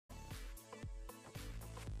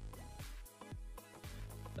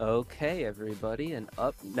Okay, everybody, and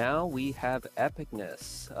up now we have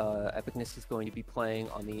EpicNess. EpicNess is going to be playing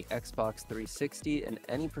on the Xbox 360 an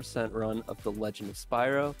any percent run of The Legend of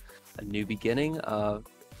Spyro, A New Beginning.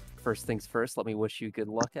 First things first, let me wish you good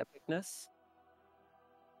luck, EpicNess.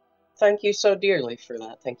 Thank you so dearly for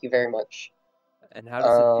that. Thank you very much. And how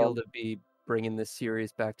does it feel Um, to be bringing this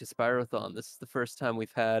series back to Spyrothon? This is the first time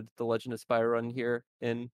we've had The Legend of Spyro run here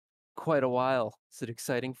in quite a while. Is it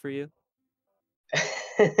exciting for you?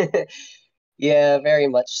 yeah, very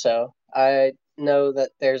much so. I know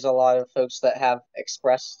that there's a lot of folks that have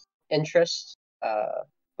expressed interest,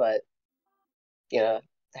 but you know,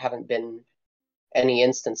 haven't been any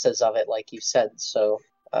instances of it like you said. So,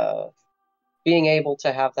 uh, being able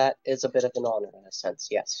to have that is a bit of an honor in a sense.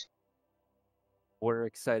 Yes. We're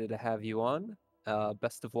excited to have you on.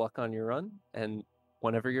 Best of luck on your run, and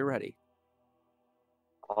whenever you're ready.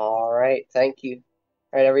 All right. Thank you.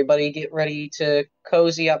 All right, everybody, get ready to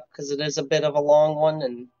cozy up because it is a bit of a long one,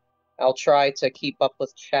 and I'll try to keep up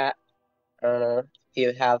with chat. If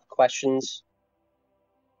you have questions,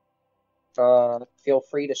 feel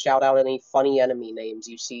free to shout out any funny enemy names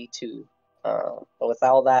you see too. But with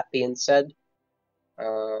all that being said,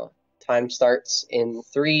 uh, time starts in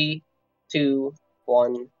three, two,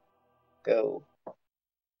 one, go.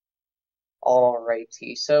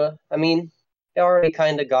 Alrighty. So, I mean, they already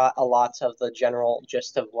kind of got a lot of the general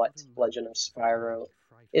gist of what Legend of Spyro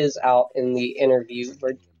is out in the interview.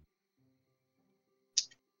 We're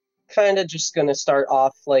kind of just gonna start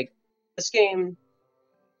off like this game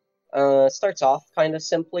starts off kind of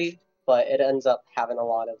simply, but it ends up having a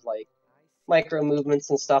lot of like micro movements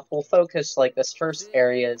and stuff. We'll focus like this first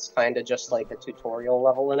area is kind of just like a tutorial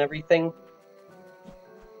level and everything.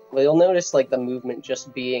 But you'll notice like the movement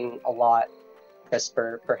just being a lot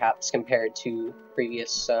crisper, perhaps compared to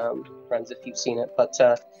previous runs if you've seen it. But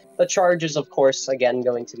the charge is, of course, again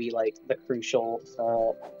going to be like the crucial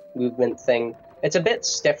movement thing. It's a bit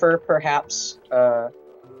stiffer, perhaps,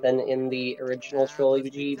 than in the original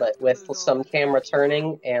trilogy, but with some camera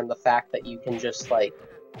turning and the fact that you can just like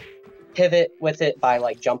pivot with it by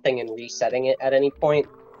like jumping and resetting it at any point,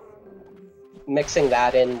 mixing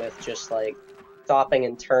that in with just like stopping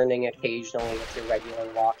and turning occasionally with your regular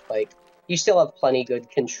walk, like you still have plenty good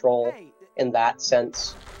control in that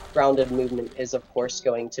sense. Grounded movement is, of course,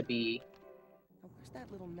 going to be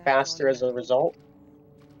faster as a result.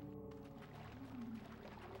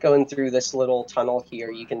 Going through this little tunnel here,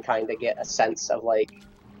 you can kind of get a sense of like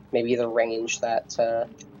maybe the range that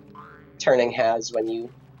turning has when you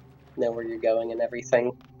know where you're going and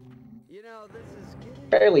everything.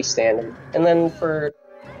 Fairly standard. And then for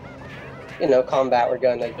combat, we're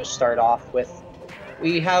going to just start off with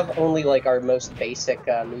we have only like our most basic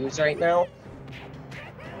moves right now.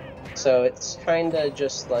 So it's kind of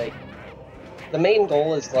just like the main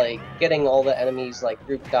goal is like getting all the enemies like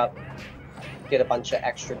grouped up, get a bunch of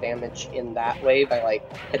extra damage in that way by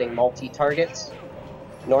like hitting multi-targets.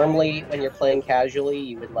 Normally, when you're playing casually,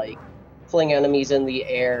 you would like fling enemies in the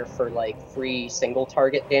air for like free single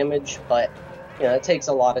target damage, but it takes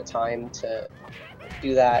a lot of time to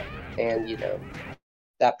do that, and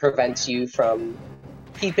that prevents you from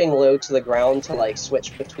keeping low to the ground to like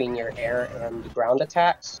switch between your air and ground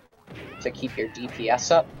attacks to keep your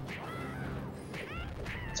DPS up.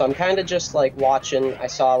 So I'm kind of just like watching. I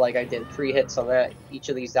saw like I did 3 hits on that. Each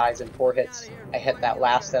of these dies in 4 hits. I hit that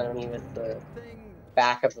last enemy with the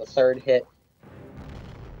back of the 3rd hit.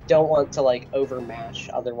 Don't want to like overmash,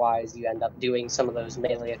 otherwise you end up doing some of those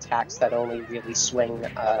melee attacks that only really swing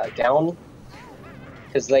down,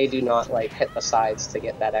 because they do not like hit the sides to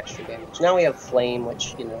get that extra damage. Now we have Flame,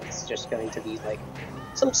 which it's just going to be like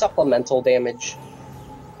some supplemental damage.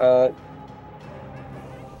 And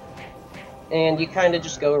you kind of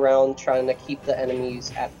just go around trying to keep the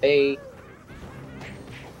enemies at bay,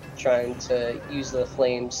 trying to use the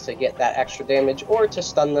flames to get that extra damage or to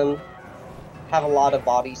stun them. Have a lot of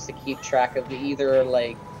bodies to keep track of, either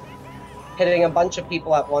like hitting a bunch of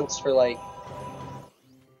people at once for like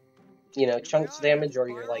chunks damage, or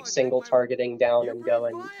you're like single targeting down and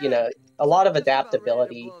going, a lot of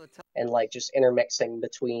adaptability and like just intermixing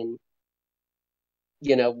between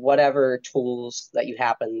whatever tools that you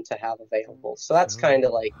happen to have available. So that's kind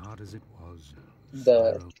of like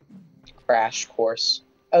the crash course.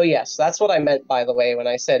 Oh yes, that's what I meant, by the way, when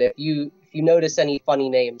I said if you notice any funny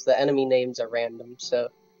names, the enemy names are random. So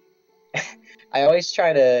I always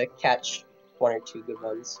try to catch 1 or 2 good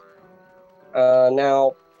ones.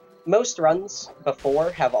 Now, most runs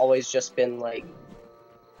before have always just been like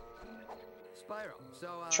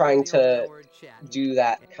trying to do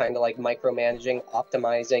that kind of like micromanaging,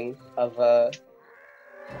 optimizing of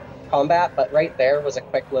combat, but right there was a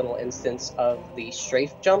quick little instance of the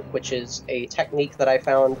strafe jump, which is a technique that I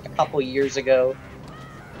found a couple years ago,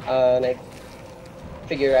 and I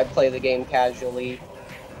figured I'd play the game casually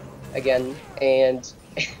again, and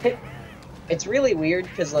it's really weird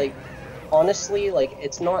because, like, honestly, like,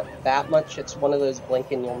 it's not that much. It's one of those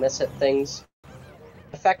blink and you'll miss it things.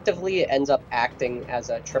 Effectively, it ends up acting as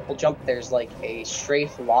a triple jump. There's like a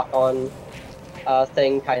strafe lock-on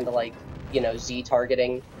thing, kind of like, Z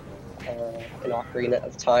targeting in Ocarina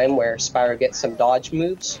of Time, where Spyro gets some dodge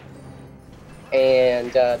moves.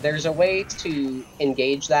 And there's a way to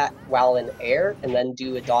engage that while in air and then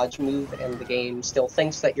do a dodge move, and the game still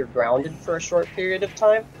thinks that you're grounded for a short period of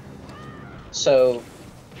time. So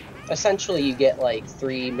essentially you get like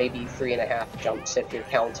 3, maybe 3.5 jumps if you're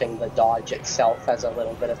counting the dodge itself as a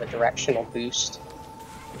little bit of a directional boost.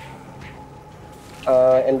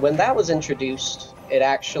 And when that was introduced, it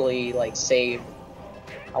actually like saved,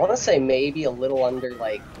 I want to say maybe a little under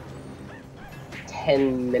like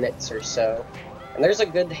 10 minutes or so. And there's a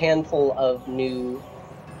good handful of new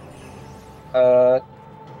what?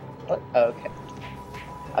 Oh, okay.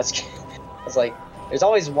 I was like, there's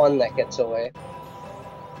always one that gets away.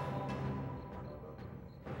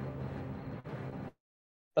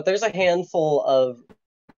 But there's a handful of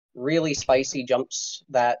really spicy jumps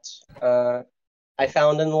that I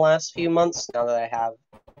found in the last few months, now that I have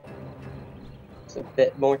a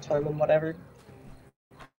bit more time and whatever.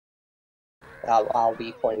 I'll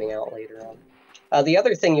be pointing out later on. The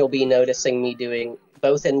other thing you'll be noticing me doing,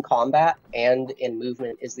 both in combat and in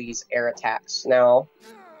movement, is these air attacks. Now,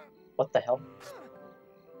 what the hell?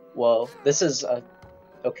 Whoa, this is a...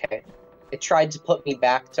 okay. It tried to put me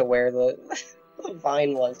back to where the, the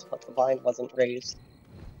vine was, but the vine wasn't raised.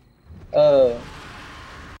 Oh.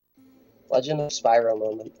 Legend of Spyro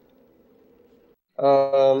moment.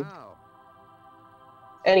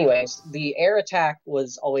 Anyways, the air attack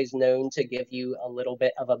was always known to give you a little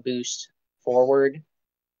bit of a boost forward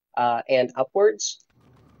and upwards.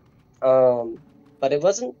 But it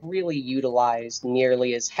wasn't really utilized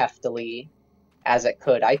nearly as heftily as it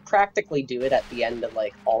could. I practically do it at the end of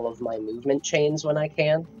like all of my movement chains when I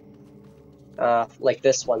can. Like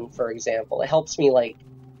this one, for example. It helps me like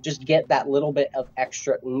just get that little bit of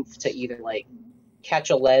extra oomph to either like catch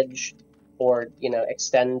a ledge or,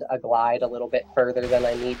 extend a glide a little bit further than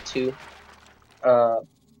I need to.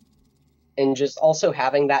 And just also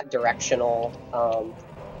having that directional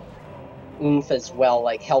oomph as well,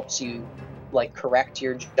 like, helps you, like, correct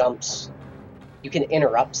your jumps. You can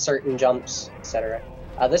interrupt certain jumps, etc.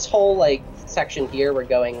 This whole, like, section here, we're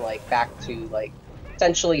going, like, back to, like,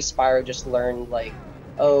 essentially Spyro just learned, like,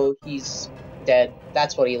 oh, he's dead.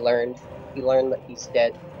 That's what he learned. He learned that he's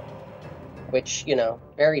dead. Which,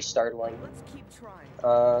 very startling.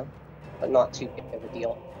 But not too big of a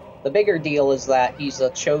deal. The bigger deal is that he's a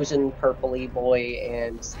chosen purpley boy,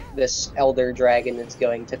 and this elder dragon is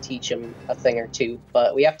going to teach him a thing or two.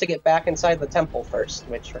 But we have to get back inside the temple first,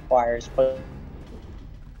 which requires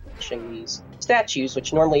pushing these statues,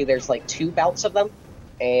 which normally there's like 2 bouts of them.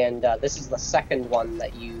 And this is the second one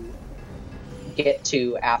that you get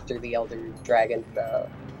to after the elder dragon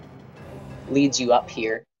leads you up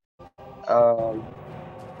here.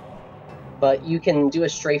 But you can do a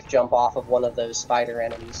strafe jump off of one of those spider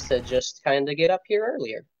enemies to just kind of get up here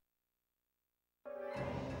earlier.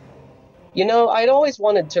 I'd always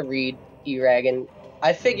wanted to read E-Dragon.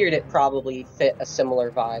 I figured it probably fit a similar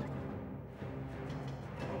vibe.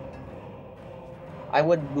 I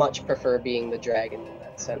would much prefer being the dragon in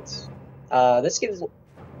that sense. This gives...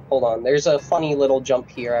 hold on, there's a funny little jump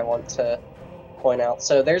here I want to point out.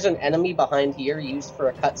 So there's an enemy behind here used for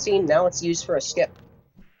a cutscene. Now it's used for a skip.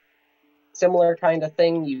 Similar kind of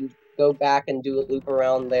thing, you go back and do a loop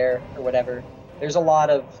around there or whatever. There's a lot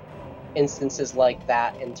of instances like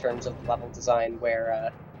that in terms of level design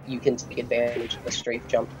where you can take advantage of the strafe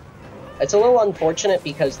jump. It's a little unfortunate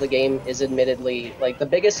because the game is admittedly, like, the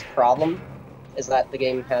biggest problem is that the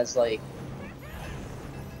game has, like,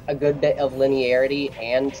 a good bit of linearity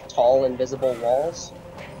and tall invisible walls.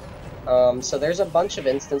 So there's a bunch of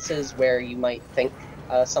instances where you might think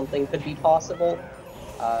something could be possible,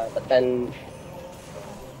 but then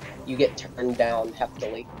you get turned down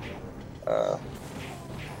heftily,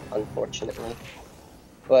 unfortunately.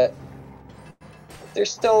 But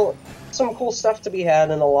there's still some cool stuff to be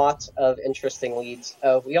had and a lot of interesting leads.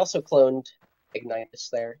 We also cloned Ignitus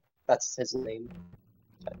there. That's his name.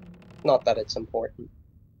 Not that it's important.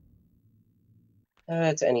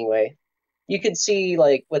 Anyway. You could see,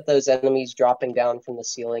 like, with those enemies dropping down from the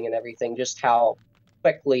ceiling and everything, just how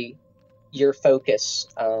quickly your focus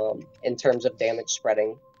in terms of damage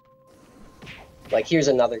spreading Like, here's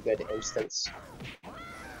another good instance.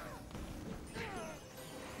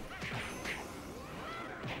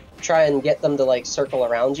 Try and get them to, like, circle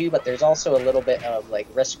around you, but there's also a little bit of, like,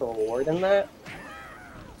 risk-reward in that.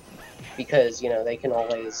 Because, you know, they can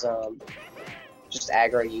always just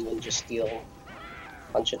aggro you and just deal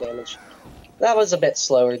a bunch of damage. That was a bit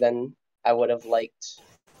slower than I would have liked,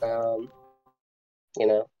 you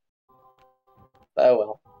know. Oh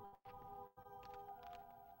well.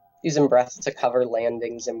 Using breath to cover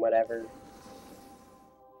landings and whatever.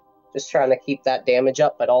 Just trying to keep that damage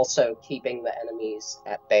up, but also keeping the enemies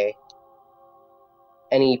at bay.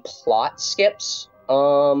 Any plot skips?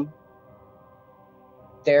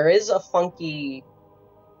 There is a funky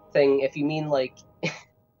thing, if you mean, like...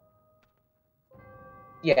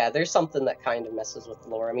 yeah, there's something that kind of messes with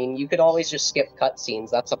lore. I mean, you could always just skip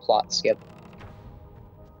cutscenes. That's a plot skip.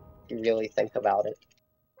 If you really think about it.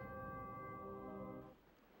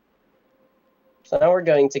 So now we're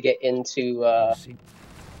going to get into a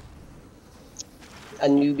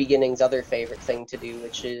New Beginning's other favorite thing to do,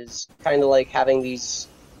 which is kind of like having these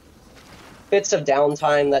bits of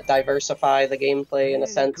downtime that diversify the gameplay in a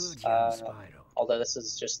sense. Although this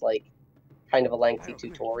is just like kind of a lengthy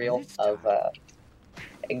tutorial of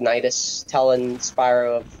Ignitus telling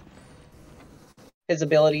Spyro of his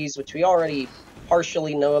abilities, which we already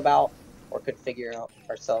partially know about or could figure out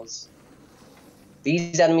ourselves.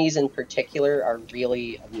 These enemies in particular are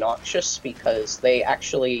really obnoxious because they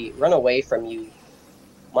actually run away from you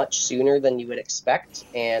much sooner than you would expect,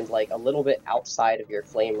 and like a little bit outside of your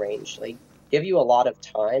flame range. They give you a lot of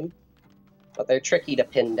time, but they're tricky to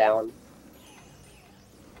pin down.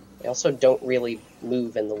 They also don't really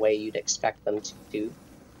move in the way you'd expect them to do.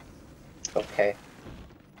 Okay.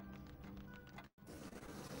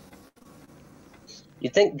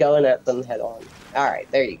 You'd think going at them head on. Alright,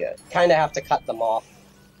 there you go. Kinda have to cut them off.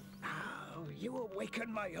 Oh, you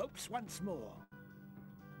awaken my hopes once more.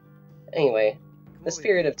 Anyway, this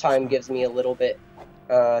period of time gives me a little bit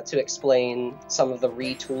to explain some of the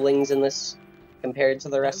retoolings in this compared to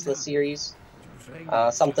the rest of the series.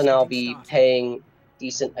 Something I'll be paying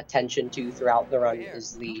decent attention to throughout the run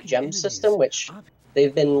is the gem system, which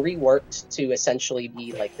they've been reworked to essentially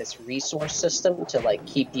be like this resource system to like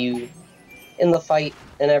keep you in the fight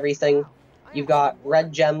and everything. You've got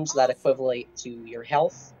red gems that equivalent to your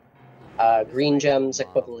health, green gems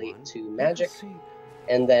equivalent to magic,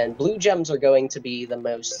 and then blue gems are going to be the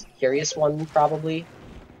most curious one, probably,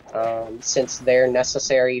 since they're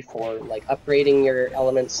necessary for like upgrading your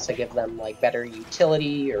elements to give them like better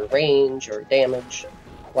utility or range or damage,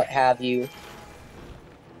 what have you.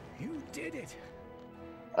 You did it.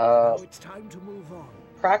 Now it's time to move on.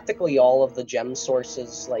 Practically all of the gem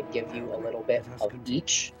sources like give you a little bit of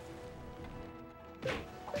each.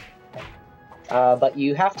 But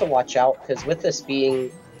you have to watch out, because with this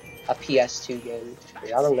being a PS2 game,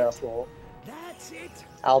 I don't know if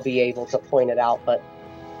I'll be able to point it out, but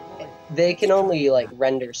they can only like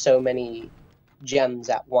render so many gems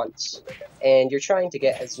at once, and you're trying to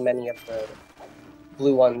get as many of the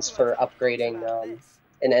blue ones for upgrading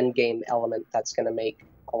an endgame element that's going to make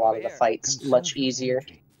a lot of the fights much easier.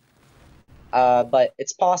 But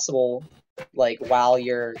it's possible, like, while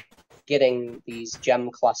you're getting these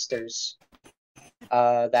gem clusters,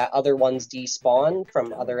 that other ones despawn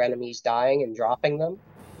from other enemies dying and dropping them.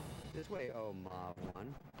 This way, oh ma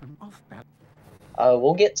one.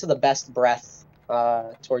 We'll get to the best breath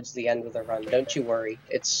towards the end of the run. Don't you worry.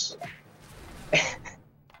 It's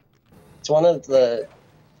it's one of the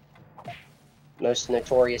most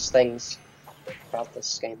notorious things about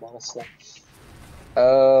this game, honestly.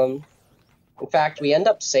 In fact, we end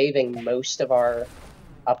up saving most of our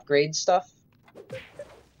upgrade stuff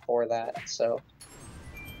for that, so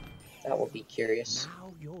that will be curious.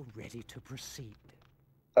 Now you're ready to proceed.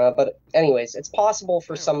 But anyways, it's possible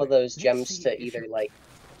for some of those gems to either, like,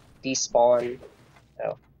 despawn...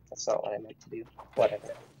 Oh, that's not what I meant to do.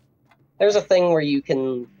 Whatever. There's a thing where you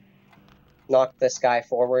can knock this guy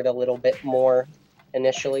forward a little bit more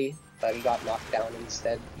initially, but he got knocked down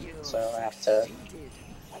instead, so I have to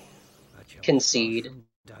concede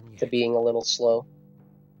to being a little slow.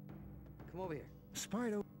 Come over here.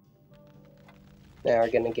 Spyro. Now we're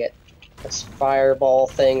gonna get this fireball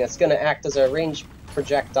thing that's gonna act as a ranged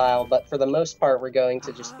projectile, but for the most part we're going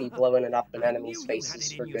to just be blowing it up in enemies'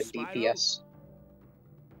 faces for good DPS.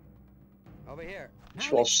 Over here.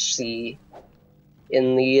 Which we'll see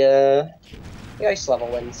in the ice level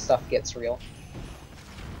when stuff gets real.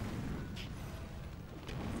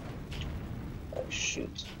 Oh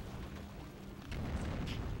shoot.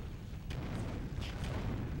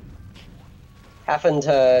 Having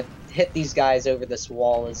to hit these guys over this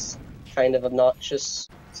wall is kind of obnoxious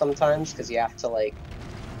sometimes, because you have to, like,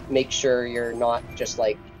 make sure you're not just,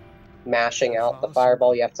 like, mashing out the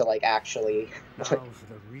fireball. You have to, like, actually Now for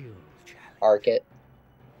the real challenge. arc it.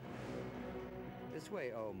 This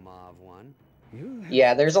way, oh Mauve one.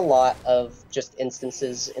 Yeah, there's a lot of just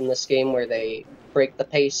instances in this game where they break the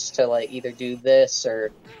pace to, like, either do this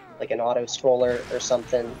or, like, an auto-scroller or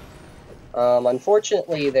something.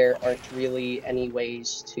 Unfortunately, there aren't really any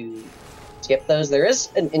ways to skip those. There is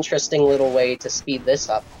an interesting little way to speed this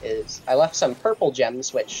up, is I left some purple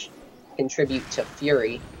gems, which contribute to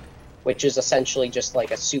Fury, which is essentially just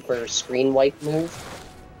like a super screen wipe move.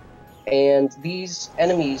 And these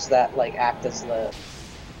enemies that, like, act as the,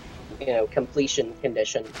 you know, completion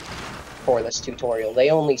condition for this tutorial, they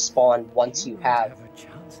only spawn once you have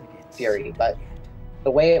Fury, but the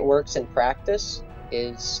way it works in practice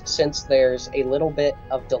is, since there's a little bit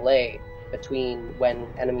of delay between when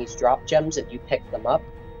enemies drop gems and you pick them up,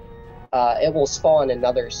 it will spawn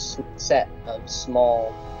another set of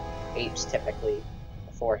small apes typically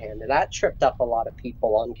beforehand. And that tripped up a lot of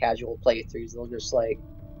people on casual playthroughs. They'll just, like,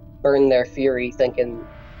 burn their Fury thinking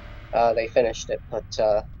they finished it, but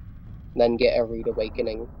then get a rude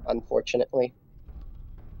awakening, unfortunately.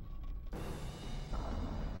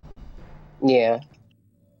 Yeah.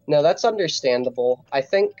 No, that's understandable. I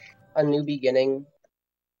think A New Beginning,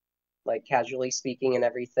 like, casually speaking and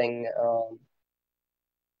everything,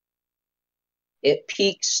 it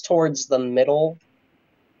peaks towards the middle,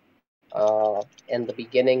 and the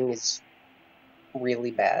beginning is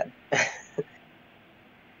really bad.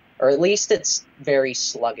 Or at least it's very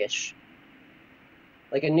sluggish.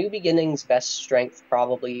 Like, A New Beginning's best strength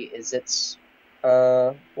probably is its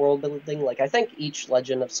world building. Like, I think each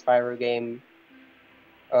Legend of Spyro game,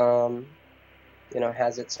 you know,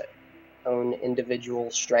 has its own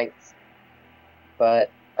individual strength.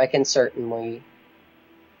 But I can certainly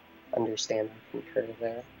understand and concur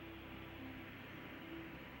there.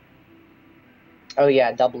 Oh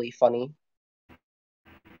yeah, doubly funny.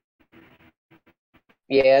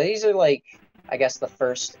 Yeah, these are, like, I guess the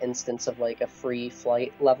first instance of, like, a free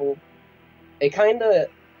flight level. It kind of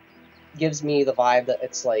gives me the vibe that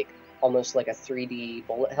it's, like, almost like a 3D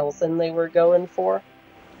bullet hell thing they were going for.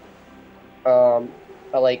 But,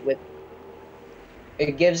 like,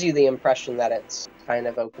 it gives you the impression that it's kind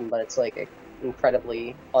of open, but it's, like,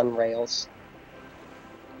 incredibly on rails.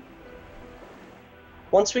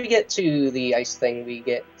 Once we get to the ice thing, we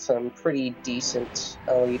get some pretty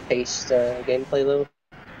decently paced gameplay, though.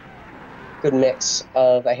 Good mix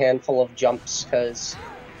of a handful of jumps, because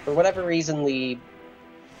for whatever reason, the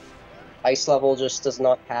ice level just does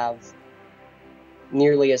not have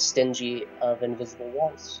nearly as stingy of invisible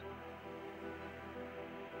walls.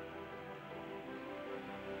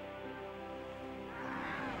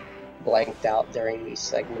 Blanked out during these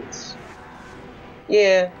segments.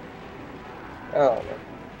 Yeah. I don't know.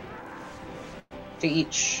 To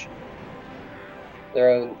each their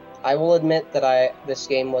own. I will admit that this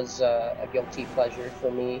game was a guilty pleasure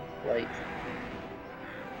for me, like,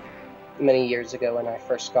 many years ago when I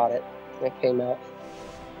first got it when it came out.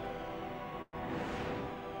 I'm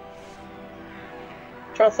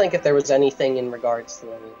trying to think if there was anything in regards to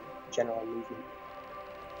the general movement.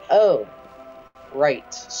 Oh,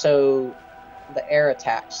 right. So the air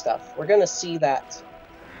attack stuff. We're gonna see that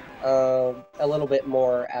a little bit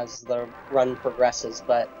more as the run progresses,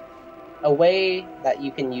 but a way that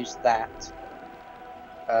you can use that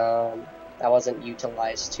that wasn't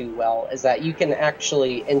utilized too well is that you can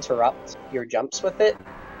actually interrupt your jumps with it,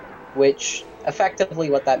 which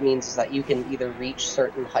effectively what that means is that you can either reach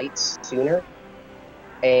certain heights sooner,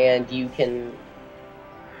 and you can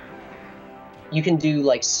do,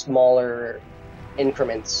 like, smaller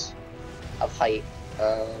increments of height.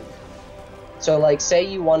 So, like, say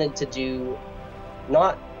you wanted to do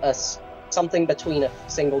not something between a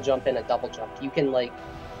single jump and a double jump, you can, like,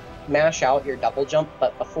 mash out your double jump,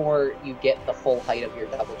 but before you get the full height of your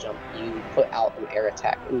double jump, you put out an air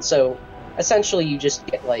attack. And so essentially you just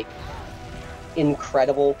get, like,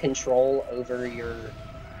 incredible control over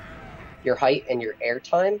your height and your air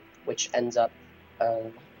time, which ends up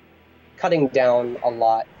cutting down a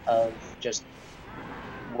lot of just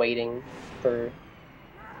waiting for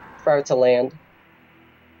it to land.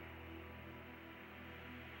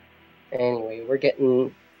 Anyway, we're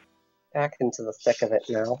getting back into the thick of it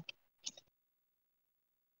now.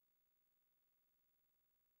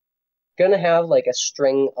 Gonna have, like, a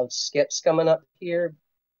string of skips coming up here,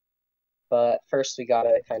 but first we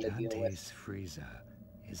gotta kind of deal with Freezer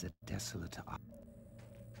is a desolate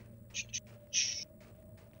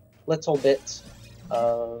little bit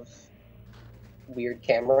of weird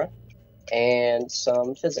camera and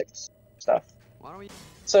some physics. stuff. Why don't we...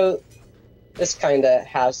 So this kind of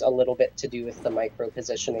has a little bit to do with the micro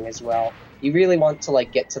positioning as well. You really want to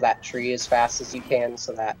like get to that tree as fast as you can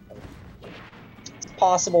so that it's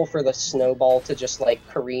possible for the snowball to just like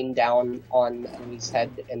careen down on the enemy's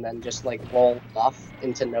head and then just like roll off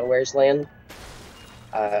into nowhere's land.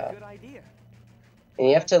 Good idea. And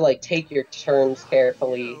you have to like take your turns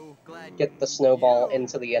carefully, get the snowball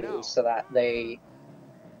into the enemies so that they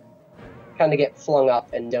kind of get flung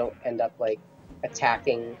up and don't end up like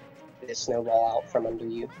attacking the snowball out from under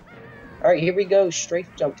you. Alright, here we go, strafe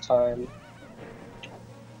jump time.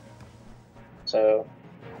 So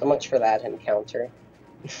much for that encounter.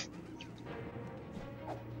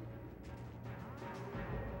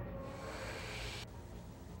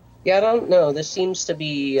 Yeah, I don't know, this seems to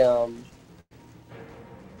be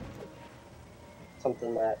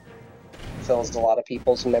something that fills a lot of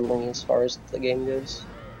people's memory as far as the game goes.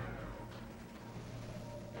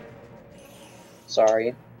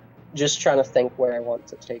 Sorry. Just trying to think where I want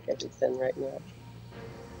to take everything right now.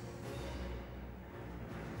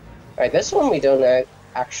 Alright, this one we don't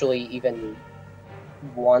actually even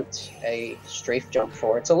want a strafe jump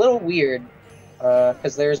for. It's a little weird,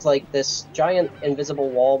 because there's like this giant invisible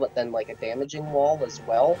wall, but then like a damaging wall as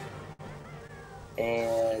well.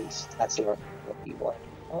 And that's not what you want.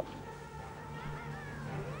 Oh.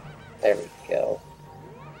 There we go.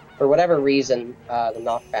 For whatever reason, the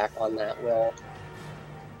knockback on that will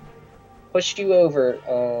push you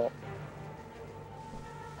over,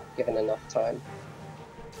 given enough time.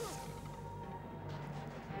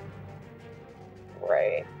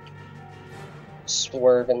 Right.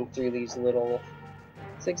 Swerving through these little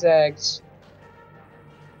zigzags.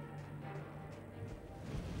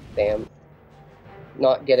 Damn.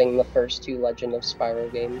 Not getting the first two Legend of Spyro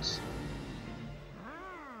games.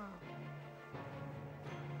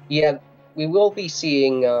 Yeah, we will be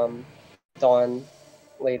seeing Dawn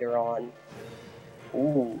later on.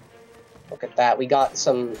 Ooh, look at that. We got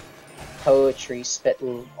some poetry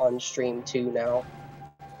spitting on stream too now.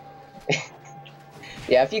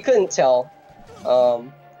 Yeah, if you couldn't tell,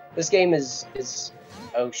 this game is...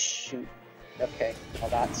 Oh, shoot. Okay, well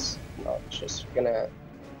that's not just gonna...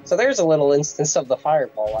 So there's a little instance of the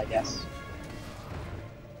fireball, I guess.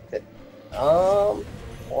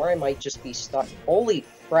 Or I might just be stuck. Holy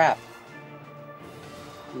crap.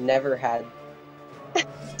 Never had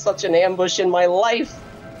such an ambush in my life!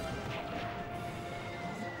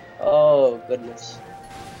 Oh, goodness.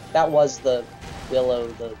 That was the Willow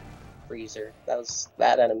the Freezer. That was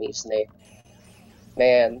that enemy's name.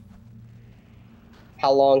 Man.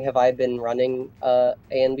 How long have I been running A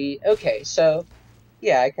and B? Okay, so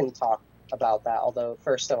yeah, I can talk about that, although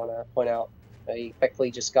first I want to point out I quickly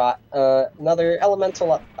just got another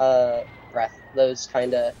elemental breath. Those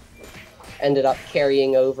kind of ended up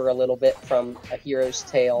carrying over a little bit from a hero's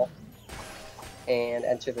tale and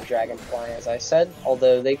Enter the Dragonfly, as I said,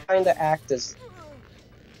 although they kind of act as...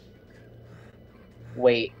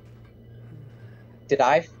 Wait. Did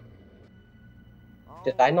I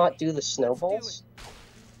not do the snowballs?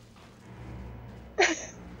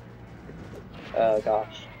 Oh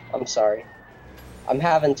gosh, I'm sorry. I'm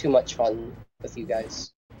having too much fun with you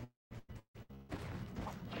guys.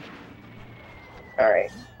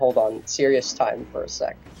 Alright, hold on. Serious time for a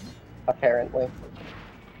sec, apparently.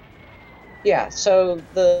 Yeah, so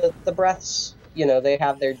the breaths, you know, they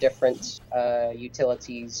have their different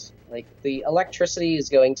utilities. Like, the electricity is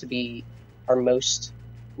going to be our most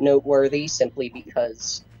noteworthy simply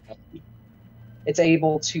because it's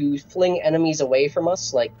able to fling enemies away from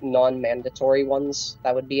us, like non-mandatory ones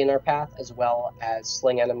that would be in our path, as well as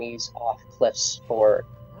sling enemies off cliffs for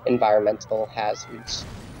environmental hazards.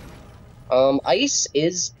 Ice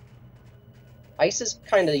is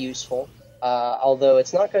kind of useful, although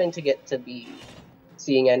it's not going to get to be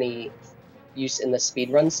seeing any use in the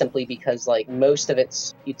speedrun simply because like most of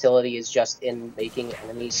its utility is just in making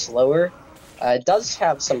enemies slower. It does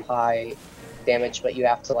have some high damage, but you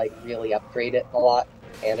have to like really upgrade it a lot,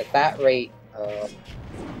 and at that rate,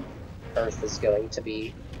 Earth is going to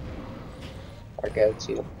be our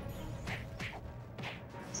go-to.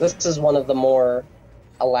 So this is one of the more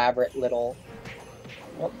elaborate little...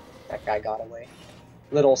 Oh, that guy got away.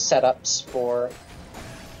 Little setups for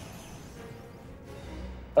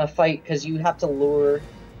a fight, because you have to lure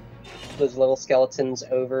those little skeletons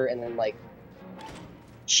over and then like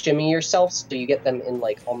shimmy yourself so you get them in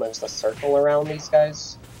like almost a circle around these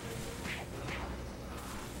guys,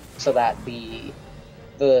 so that the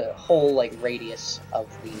whole like radius of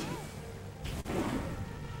the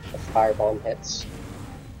firebomb hits.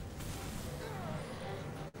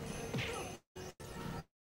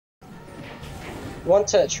 want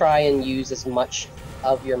to try and use as much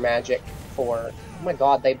of your magic for... Oh my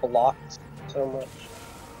god, they blocked so much.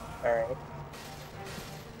 Alright.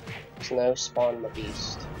 There's no spawn the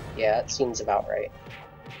beast. Yeah, it seems about right.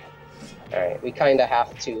 Alright, we kind of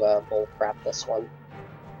have to bullcrap this one,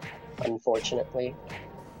 unfortunately.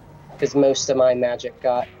 Because most of my magic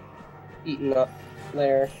got eaten up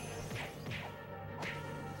there.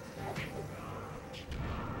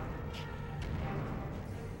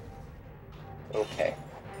 Okay.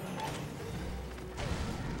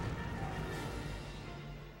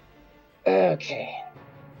 Okay.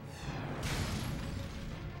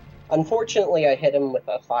 Unfortunately, I hit him with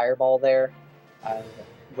a fireball there,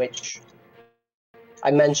 which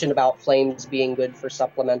I mentioned about flames being good for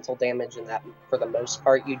supplemental damage, and that for the most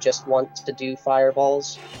part you just want to do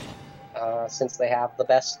fireballs, since they have the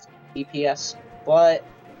best DPS. But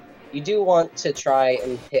you do want to try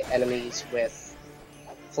and hit enemies with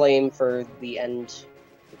flame for the end,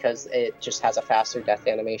 because it just has a faster death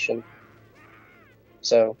animation.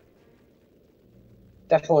 So,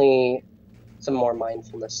 definitely some more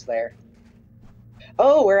mindfulness there.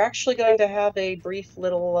 Oh, we're actually going to have a brief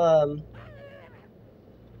little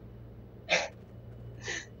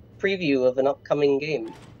preview of an upcoming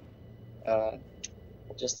game.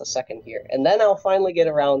 Just a second here. And then I'll finally get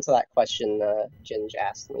around to that question Ginge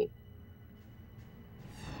asked me.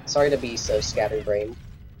 Sorry to be so scatterbrained.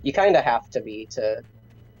 You kind of have to be to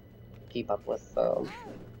keep up with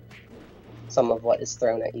some of what is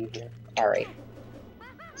thrown at you here. Alright.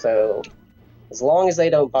 So, as long as they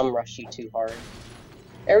don't bum rush you too hard.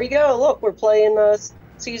 There we go! Look, we're playing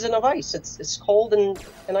Season of Ice. It's cold and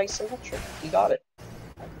isometric. You got it.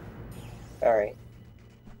 Alright.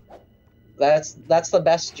 That's the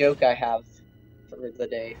best joke I have for the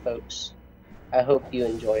day, folks. I hope you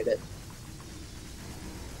enjoyed it.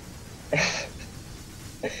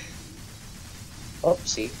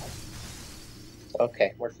 Oopsie.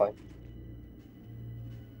 Okay, we're fine.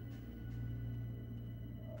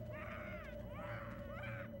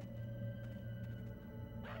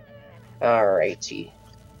 Alrighty.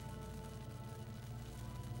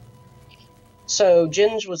 So,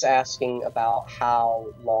 Ginge was asking about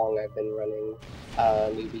how long I've been running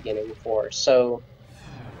New Beginning for. So,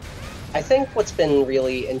 I think what's been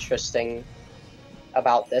really interesting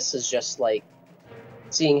about this is just, like,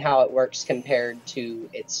 seeing how it works compared to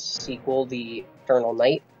its sequel, the Eternal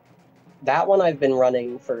Night. That one I've been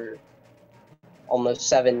running for almost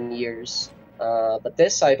 7 years, but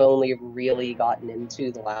this I've only really gotten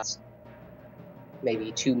into the last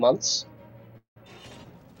maybe 2 months.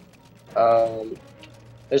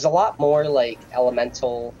 There's a lot more, like,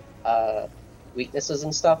 elemental weaknesses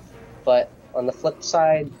and stuff, but on the flip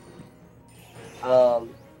side,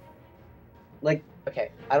 like,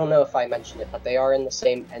 okay, I don't know if I mentioned it, but they are in the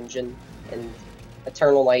same engine, and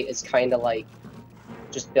Eternal Light is kind of, like,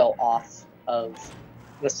 just built off of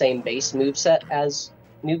the same base moveset as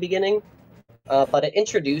New Beginning, but it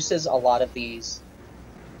introduces a lot of these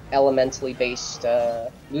elementally based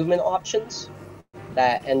movement options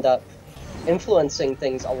that end up influencing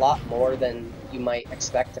things a lot more than you might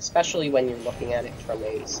expect, especially when you're looking at it from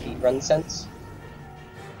a speedrun sense.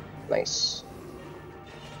 Nice.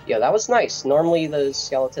 Yeah, that was nice. Normally those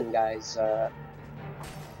skeleton guys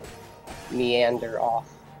meander off.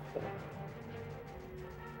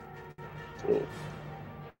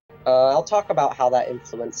 I'll talk about how that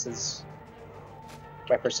influences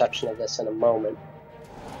my perception of this in a moment.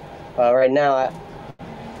 Right now, I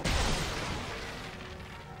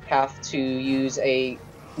have to use a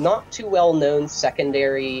not too well-known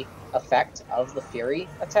secondary effect of the Fury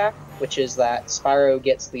attack, which is that Spyro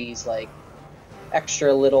gets these, like,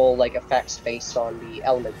 extra little, like, effects based on the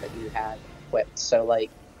element that you had equipped. So, like,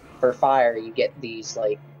 for fire, you get these,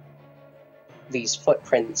 like, these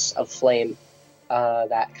footprints of flame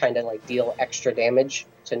that kind of, like, deal extra damage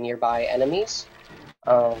to nearby enemies.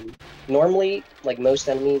 Normally, like, most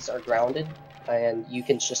enemies are grounded, and you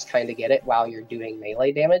can just kind of get it while you're doing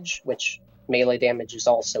melee damage, which melee damage is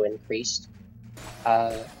also increased.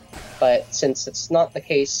 But since it's not the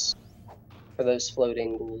case for those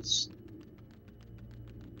floating ghouls,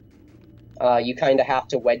 you kind of have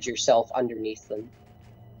to wedge yourself underneath them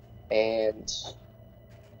and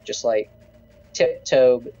just, like,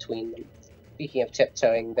 tiptoe between them. Speaking of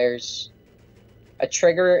tiptoeing, there's a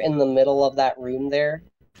trigger in the middle of that room there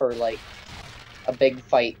for, like, a big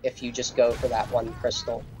fight if you just go for that one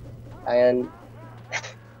crystal. And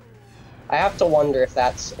I have to wonder if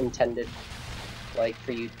that's intended, like,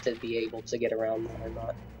 for you to be able to get around that or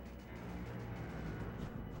not.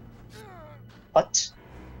 What?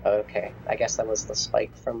 Okay, I guess that was the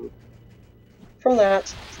spike from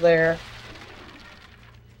that there.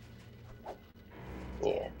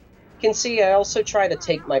 can see, I also try to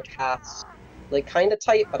take my paths like kind of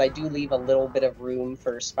tight, but I do leave a little bit of room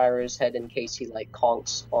for Spyro's head in case he like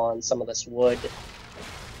conks on some of this wood.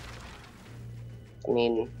 I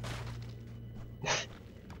mean,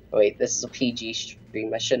 wait, this is a PG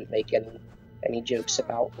stream. I shouldn't make any jokes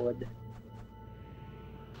about wood.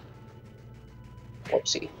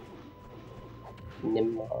 Whoopsie.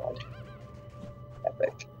 Nimrod.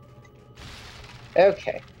 Epic.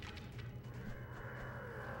 Okay.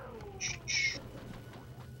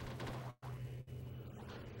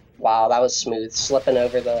 Wow, that was smooth. Slipping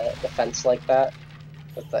over the fence like that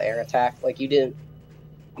with the air attack. Like you didn't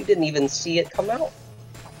even see it come out.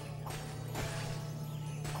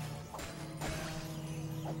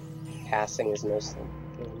 Passing is mostly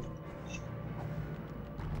good.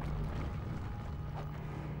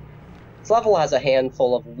 This level has a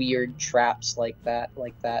handful of weird traps like that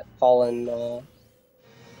fallen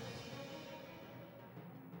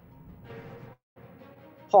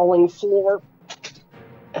falling floor.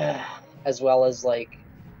 As well as like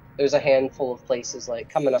there's a handful of places like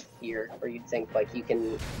coming up here where you'd think like you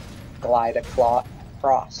can glide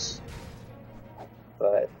across,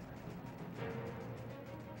 but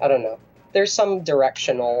I don't know. There's some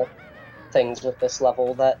directional things with this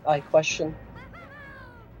level that I question.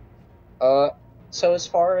 So as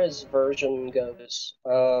far as version goes,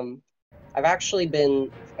 I've actually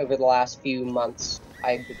been, over the last few months,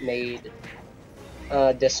 I've made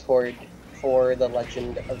Discord for the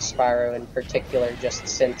Legend of Spyro in particular, just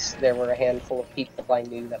since there were a handful of people I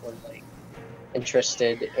knew that were like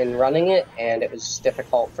interested in running it, and it was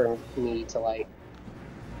difficult for me to like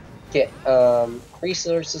get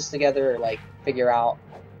resources together or like figure out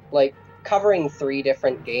like covering 3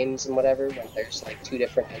 different games and whatever when there's like 2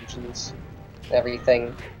 different engines and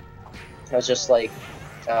everything. I was just like,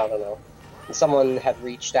 I don't know. And someone had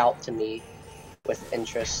reached out to me with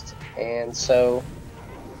interest, and so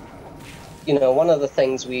you know, one of the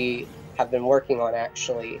things we have been working on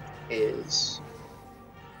actually is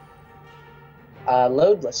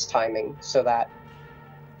loadless timing, so that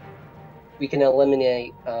we can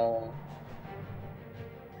eliminate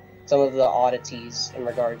some of the oddities in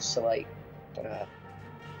regards to like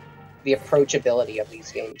the approachability of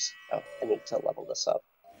these games. Oh, I need to level this up.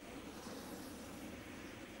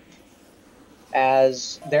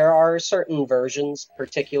 As there are certain versions,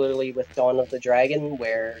 particularly with Dawn of the Dragon,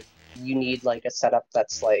 where you need like a setup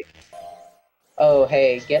that's like, oh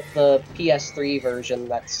hey, get the PS3 version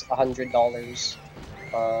that's $100.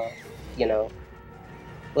 You know,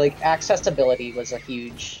 like accessibility was a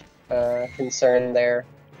huge concern there.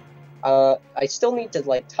 I still need to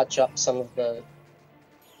like touch up some of the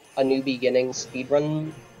A New Beginning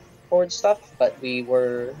speedrun board stuff, but we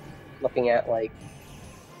were looking at like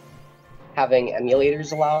having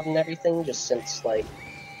emulators allowed and everything, just since like,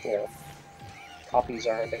 you know, copies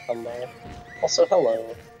are hard to come by. Also,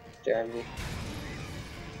 hello, Jeremy.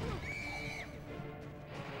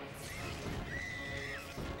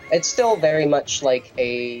 It's still very much like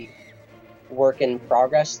a work in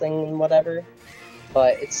progress thing and whatever,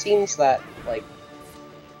 but it seems that like,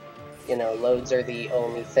 you know, loads are the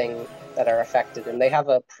only thing that are affected, and they have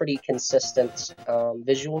a pretty consistent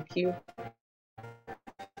visual cue.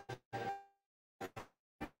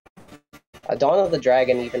 Dawn of the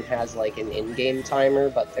Dragon even has like an in-game timer,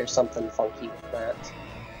 but there's something funky with that.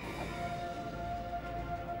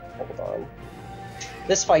 Hold on.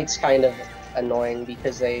 This fight's kind of annoying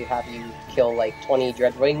because they have you kill like 20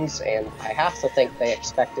 Dreadwings, and I have to think they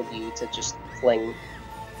expected you to just fling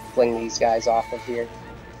these guys off of here.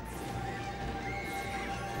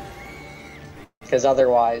 Because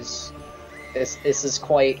otherwise, this is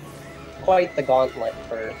quite the gauntlet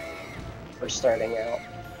for starting out.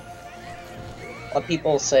 A lot of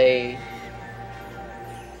people say,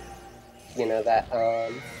 you know, that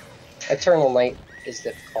Eternal Night is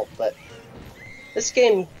difficult, but this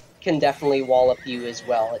game can definitely wallop you as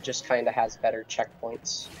well. It just kind of has better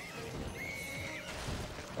checkpoints.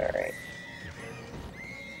 Alright.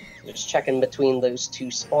 Just checking between those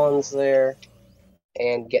 2 spawns there,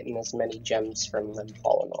 and getting as many gems from them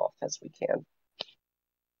falling off as we can.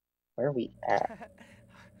 Where are we at?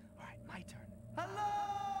 Alright, my turn.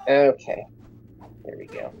 Hello! Okay. There we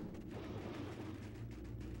go.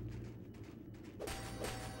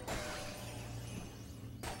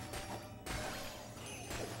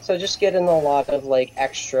 So just getting a lot of like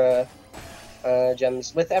extra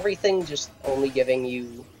gems, with everything just only giving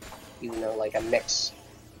you, you know, like a mix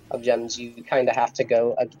of gems. You kind of have to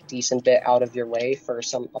go a decent bit out of your way for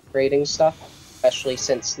some upgrading stuff, especially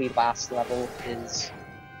since the last level is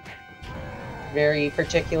very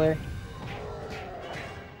particular.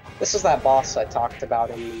 This is that boss I talked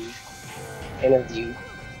about in interview.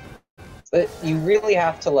 But you really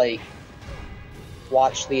have to, like,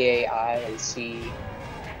 watch the AI and see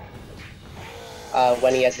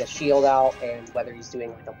when he has the shield out and whether he's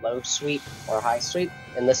doing, like, a low sweep or a high sweep.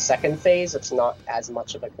 In the second phase, it's not as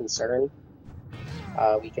much of a concern.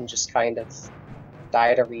 We can just kind of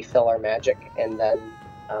die to refill our magic, and then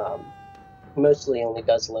mostly only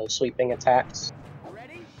does low sweeping attacks.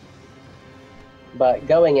 But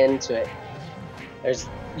going into it,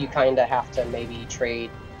 you kind of have to maybe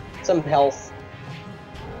trade some health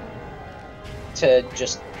to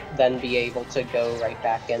just then be able to go right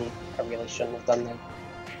back in. I really shouldn't have done that.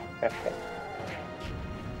 Okay.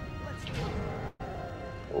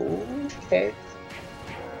 Okay.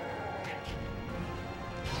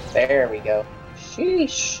 There we go.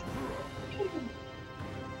 Sheesh.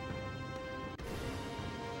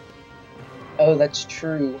 Oh, that's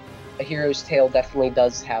true. A Hero's Tale definitely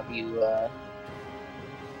does have you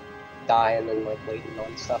die and then, like, waiting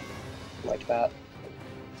on stuff like that.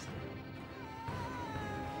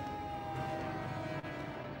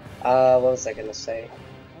 What was I gonna say?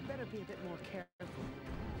 I better be a bit more careful.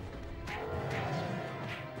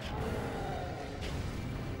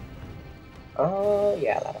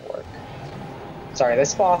 Yeah, that'll work. Sorry,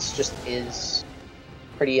 this boss just is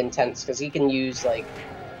pretty intense because he can use, like,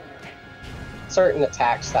 certain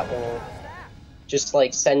attacks that will just,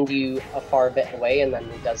 like, send you a far bit away, and then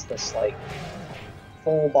he does this, like,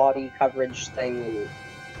 full body coverage thing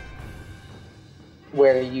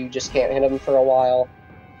where you just can't hit him for a while.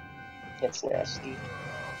 It's nasty.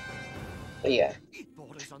 But yeah,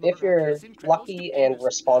 if you're lucky and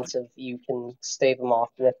responsive, you can stave him off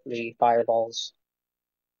with the fireballs.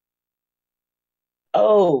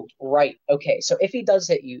 Oh, right. Okay, so if he does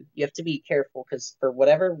hit you, you have to be careful, because for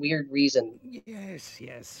whatever weird reason, Yes.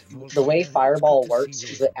 the way Fireball works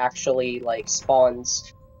is it actually, like,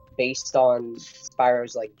 spawns based on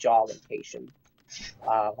Spyro's, like, jaw location.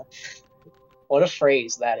 What a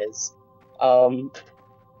phrase that is.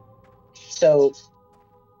 So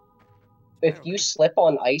if you slip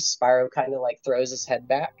on ice, Spyro kind of, like, throws his head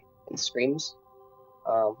back and screams.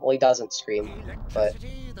 Well, he doesn't scream, but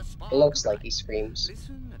it looks like he screams.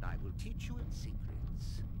 Listen, and I will teach you its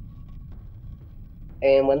secrets.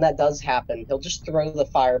 And when that does happen, he'll just throw the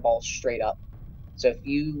fireball straight up. So if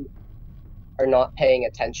you are not paying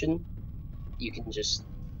attention, you can just,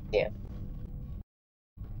 yeah.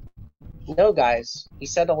 No, guys, he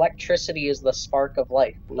said electricity is the spark of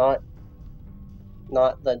life, not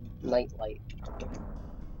the nightlight.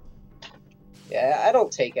 Yeah, I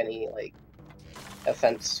don't take any, like,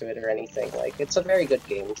 offense to it or anything. Like, it's a very good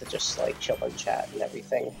game to just, like, chill and chat and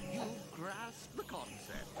everything. You grasp the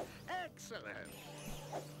concept. Excellent.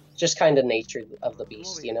 Just kind of nature of the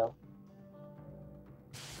beast, you know?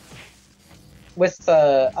 With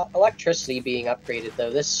electricity being upgraded,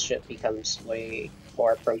 though, this shit becomes way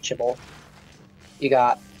more approachable. You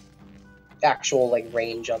got actual, like,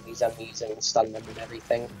 range on these enemies and stun them and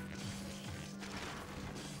everything.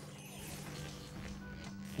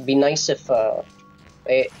 It'd be nice if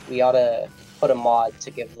we ought to put a mod to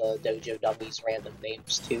give the dojo dummies random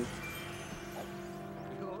names too.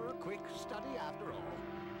 You're a quick study after all.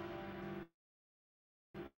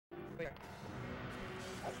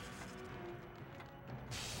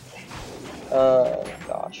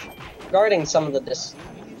 Gosh. Regarding some of the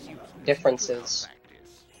differences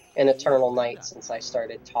in Eternal Night, since I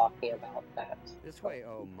started talking about that. This way,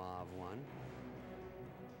 oh Mauve one.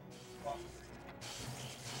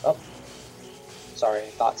 Oh. Sorry, I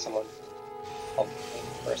thought someone helped me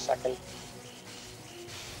for a second.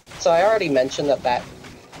 So I already mentioned that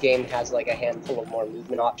game has, like, a handful of more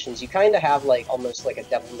movement options. You kind of have, like, almost like a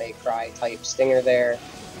Devil May Cry type stinger there.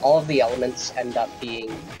 All of the elements end up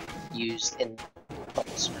being used in a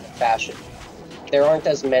sort of fashion. There aren't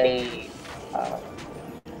as many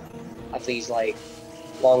of these, like,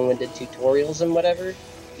 long-winded tutorials and whatever.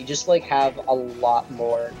 You just, like, have a lot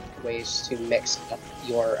more ways to mix up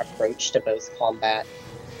your approach to both combat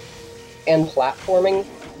and platforming.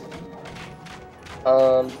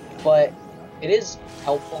 But it is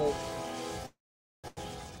helpful,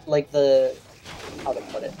 like, how to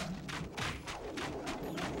put it?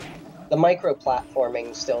 The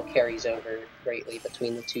micro-platforming still carries over greatly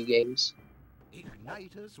between the two games.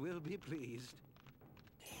 Igniters will be pleased.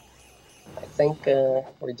 I think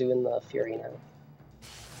we're doing the Fury now.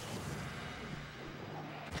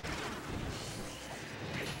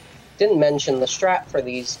 Didn't mention the strat for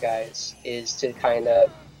these guys is to kind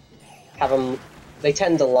of have them. They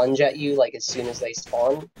tend to lunge at you, like, as soon as they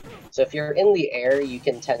spawn. So if you're in the air, you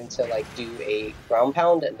can tend to, like, do a ground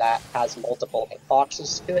pound, and that has multiple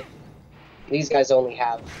hitboxes to it. These guys only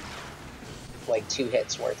have like 2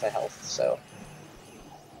 hits worth of health, so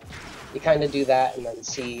you kind of do that and then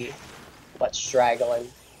see what's straggling.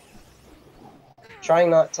 Trying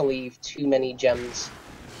not to leave too many gems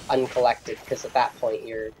uncollected, because at that point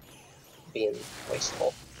you're being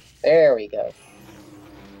wasteful. There we go.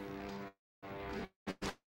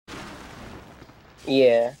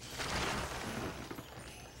 Yeah.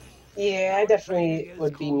 Yeah, I definitely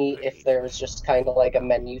would be neat if there was just kind of like a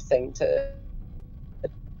menu thing to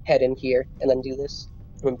head in here and then do this.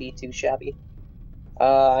 It wouldn't be too shabby.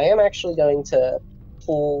 I am actually going to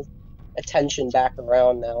pull attention back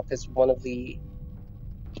around now, because one of the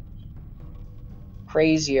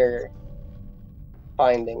crazier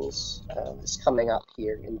findings is coming up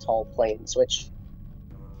here in Tall Plains, which,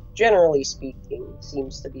 generally speaking,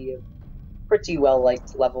 seems to be a pretty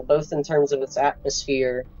well-liked level, both in terms of its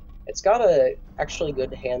atmosphere. It's got a actually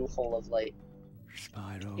good handful of, like,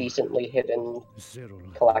 Spyro, decently hidden Cyril,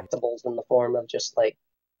 collectibles in the form of just, like,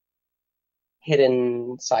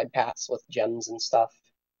 hidden side paths with gems and stuff.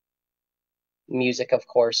 Music, of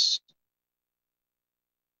course.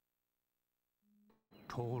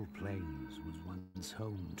 Tall Plains was once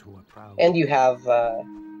home to a proud... And you have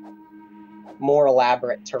more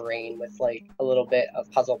elaborate terrain with, like, a little bit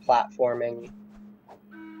of puzzle platforming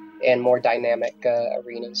and more dynamic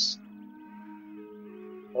arenas.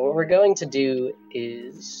 But what we're going to do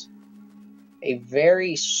is a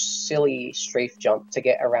very silly strafe jump to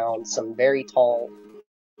get around some very tall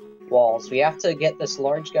walls. We have to get this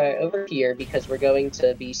large guy over here because we're going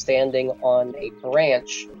to be standing on a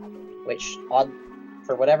branch, which,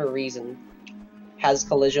 for whatever reason, has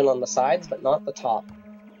collision on the sides, but not the top.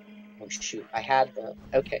 Oh shoot, I had the...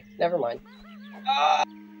 Okay, never mind.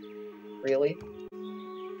 Really?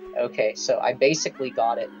 Okay, so I basically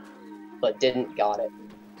got it, but didn't got it.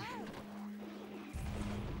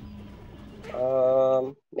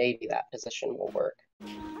 Maybe that position will work.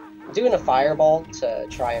 I'm doing a fireball to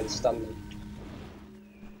try and stun them.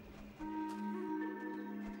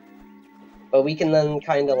 But we can then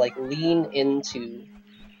kind of like lean into...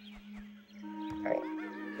 Alright,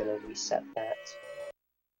 I'm gonna reset that.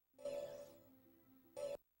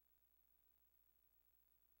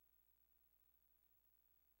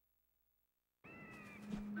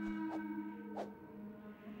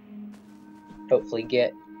 Hopefully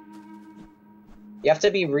get... You have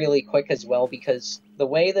to be really quick as well, because the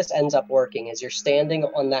way this ends up working is you're standing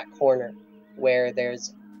on that corner where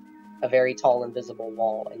there's a very tall invisible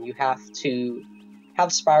wall, and you have to have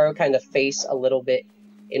Spyro kind of face a little bit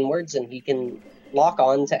inwards, and he can lock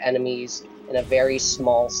on to enemies in a very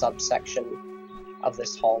small subsection of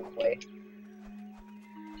this hallway.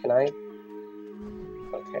 Can I?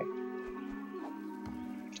 Okay.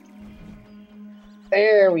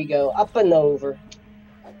 There we go, up and over.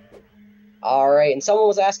 Alright, and someone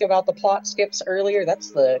was asking about the plot skips earlier. That's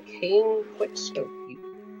the Kane Quickscope.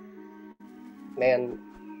 Man,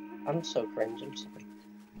 I'm so cringe, I'm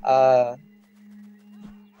sorry.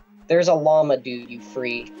 There's a llama dude you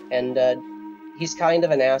free, and he's kind of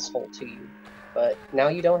an asshole to you. But now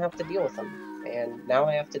you don't have to deal with him, and now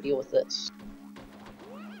I have to deal with this.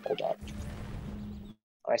 Hold up.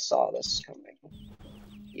 I saw this coming.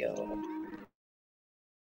 Yo.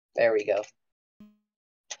 There we go.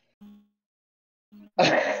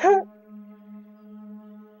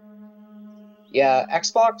 Yeah,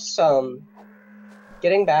 Xbox,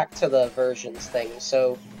 getting back to the versions thing,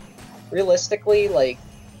 so realistically, like,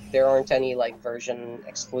 there aren't any, like, version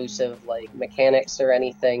exclusive, like, mechanics or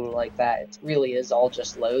anything like that. It really is all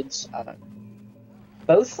just loads.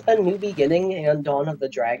 Both A New Beginning and Dawn of the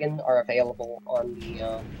Dragon are available on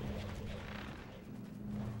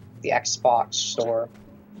the Xbox store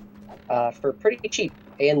for pretty cheap.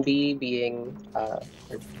 A and B being,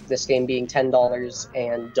 this game being $10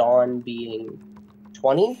 and Dawn being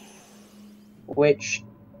 $20, which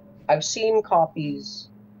I've seen copies,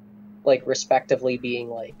 like, respectively being,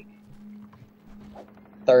 like,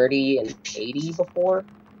 $30 and $80 before.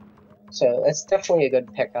 So it's definitely a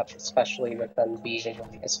good pickup, especially with them being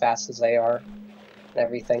as fast as they are and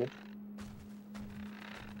everything.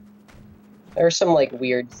 There are some, like,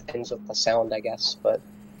 weird things with the sound, I guess, but,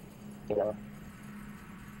 you know.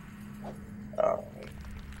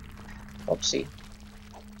 Oopsie.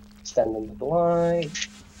 Extending the blind.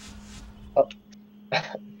 Oh.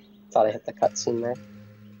 Thought I hit the cutscene there.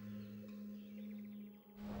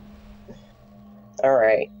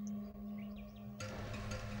 Alright.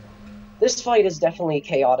 This fight is definitely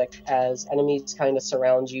chaotic, as enemies kind of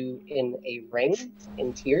surround you in a ring,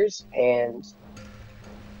 in tiers, and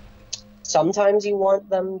sometimes you want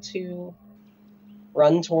them to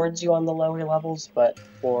run towards you on the lower levels, but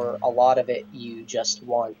for a lot of it, you just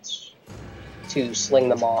want to sling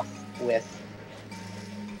them off with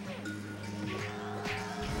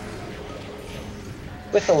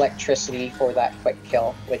electricity for that quick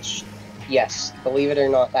kill, which, yes, believe it or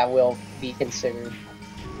not, that will be considered.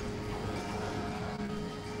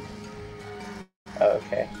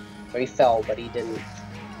 Okay. So he fell, but he didn't.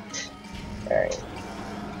 Alright.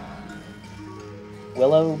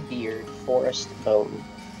 Willow Beard, Forest Bone.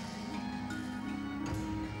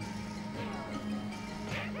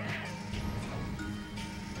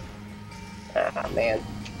 Ah, man.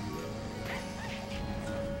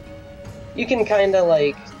 You can kind of,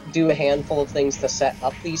 like, do a handful of things to set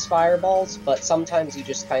up these fireballs, but sometimes you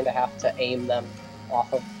just kind of have to aim them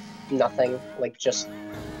off of nothing, like just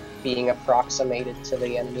being approximated to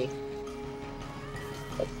the enemy.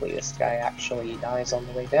 Hopefully this guy actually dies on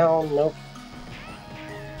the way down. Nope.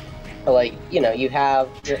 But, like, you know, you have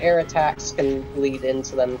your air attacks can lead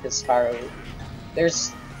into them because Spyro...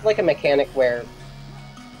 There's, like, a mechanic where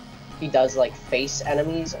he does, like, face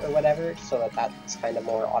enemies or whatever, so that's kind of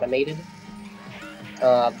more automated.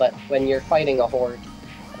 But when you're fighting a horde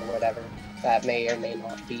or whatever, that may or may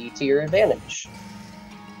not be to your advantage.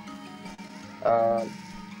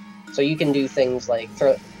 So you can do things like,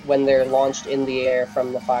 when they're launched in the air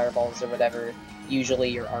from the fireballs or whatever, usually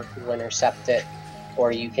your arc will intercept it,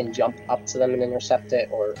 or you can jump up to them and intercept it,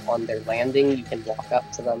 or on their landing you can walk up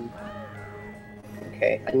to them.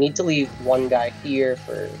 Okay, I need to leave one guy here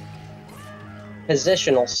for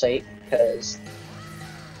positional sake, because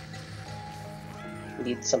I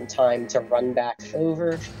need some time to run back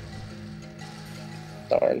over.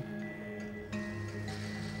 Darn.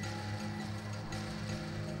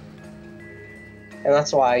 And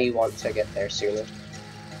that's why you want to get there sooner.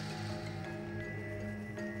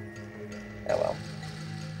 Oh well.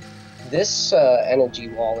 This energy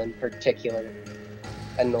wall in particular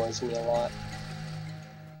annoys me a lot.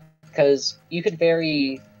 Because you could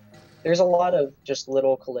there's a lot of just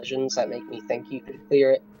little collisions that make me think you could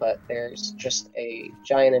clear it, but there's just a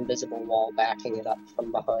giant invisible wall backing it up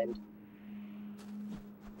from behind.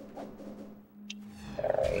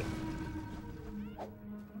 Alright.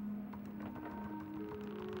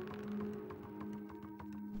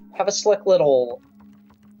 Have a slick little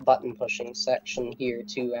button pushing section here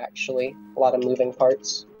too, actually. A lot of moving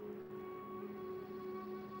parts.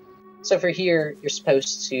 So for here, you're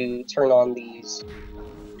supposed to turn on these,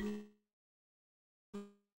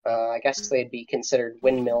 I guess they'd be considered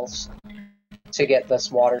windmills, to get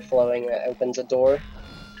this water flowing that opens a door.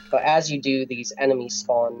 But as you do, these enemies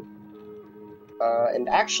spawn. And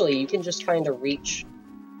actually, you can just kind of reach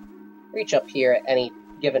up here at any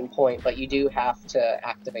given point, but you do have to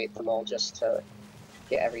activate them all just to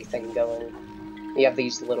get everything going. You have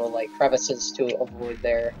these little, like, crevices to avoid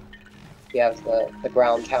there. You have the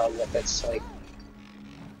ground pound with its, like,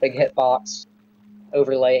 big hitbox,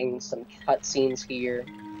 overlaying some cutscenes here.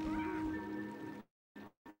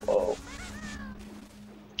 Whoa.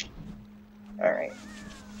 Alright.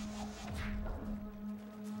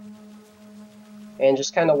 And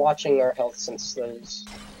just kind of watching our health, since those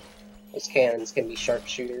cannons can be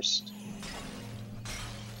sharpshooters.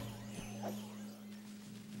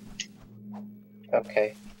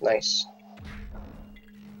 Okay, nice.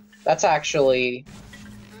 That's actually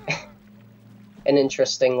an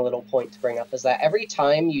interesting little point to bring up, is that every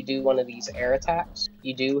time you do one of these air attacks,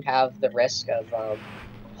 you do have the risk of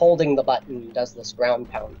holding the button does this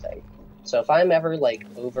ground pound thing. So if I'm ever, like,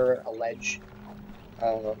 over a ledge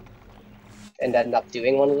and end up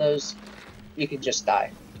doing one of those, you could just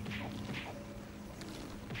die.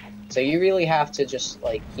 So you really have to just,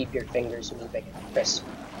 like, keep your fingers moving crisp.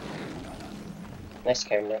 Nice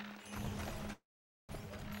camera.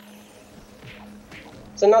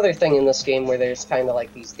 It's another thing in this game where there's kind of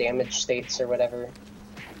like these damage states or whatever,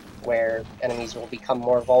 where enemies will become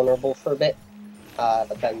more vulnerable for a bit,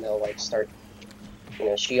 but then they'll, like, start, you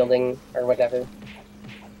know, shielding or whatever.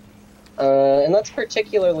 And that's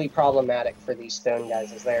particularly problematic for these stone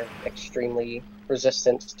guys, as they're extremely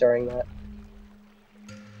resistant during that.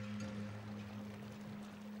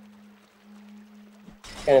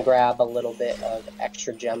 Gonna grab a little bit of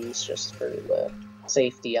extra gems just for the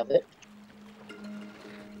safety of it.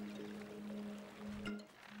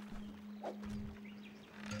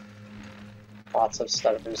 Lots of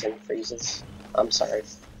stutters and freezes. I'm sorry.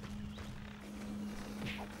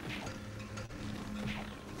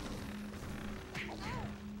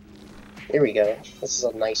 Here we go. This is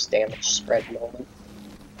a nice damage spread moment.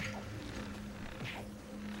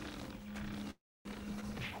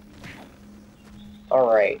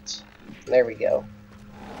 Alright, there we go.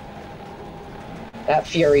 That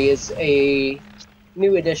Fury is a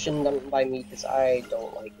new addition done by me because I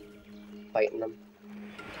don't like it. fighting them.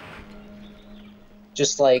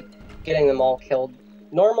 Just like getting them all killed.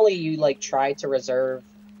 Normally you like try to reserve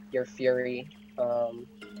your fury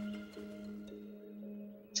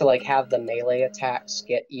to like have the melee attacks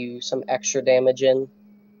get you some extra damage in.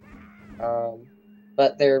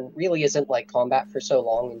 But there really isn't like combat for so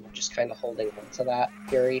long, and you're just kind of holding on to that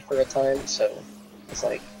fury for a time, so it's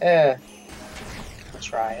like, I'll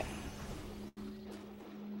try it.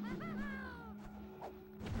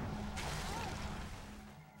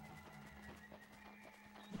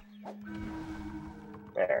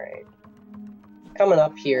 Alright. Coming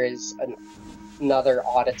up here is another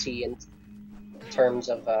oddity in terms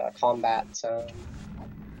of combat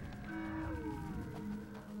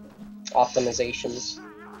optimizations.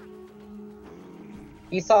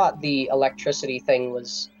 You thought the electricity thing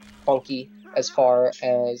was funky as far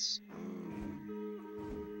as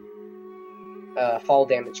fall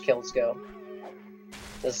damage kills go.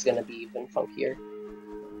 This is going to be even funkier.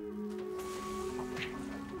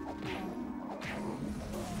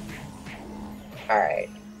 Alright.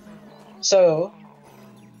 So,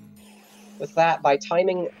 with that, by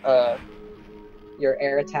timing your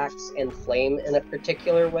air attacks and flame in a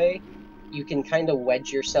particular way, you can kind of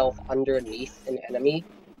wedge yourself underneath an enemy,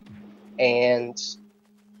 and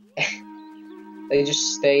they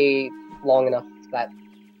just stay long enough that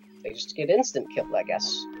they just get instant killed, I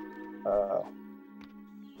guess.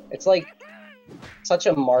 It's like such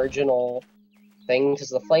a marginal thing, because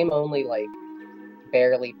the flame only like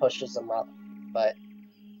barely pushes them up, but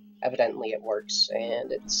evidently it works,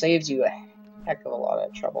 and it saves you a heck of a lot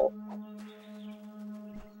of trouble.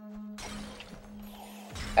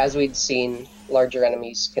 As we'd seen, larger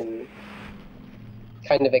enemies can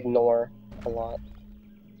kind of ignore a lot.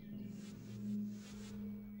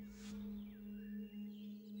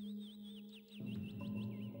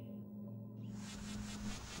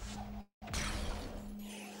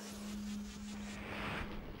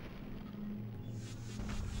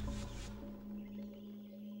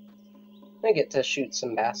 I get to shoot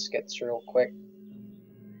some baskets real quick.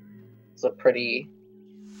 It's a pretty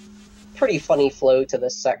funny flow to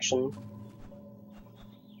this section.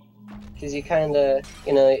 Because you kind of,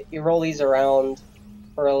 you roll these around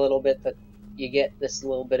for a little bit, but you get this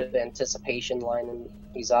little bit of anticipation lining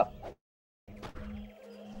these up.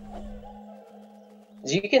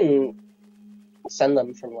 You can send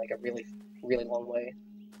them from like a really, really long way.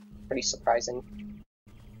 Pretty surprising.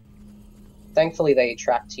 Thankfully, they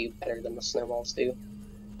track to you better than the snowballs do.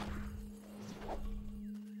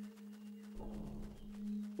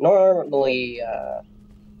 Normally,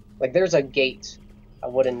 like there's a gate, a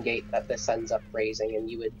wooden gate that this ends up raising,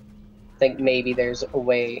 and you would think maybe there's a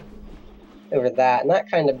way over that, and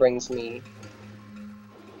that kind of brings me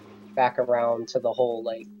back around to the whole,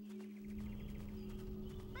 like,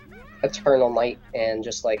 Eternal Night, and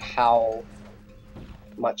just, like, how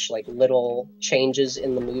much, like, little changes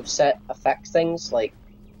in the moveset affect things. Like,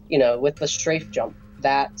 with the strafe jump,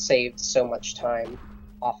 that saved so much time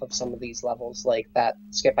off of some of these levels. Like, that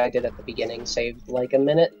skip I did at the beginning saved, like, a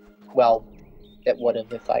minute. Well, it would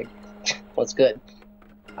have if I was good.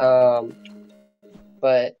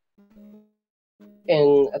 But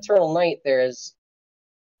in Eternal Night, there is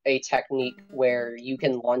a technique where you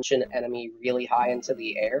can launch an enemy really high into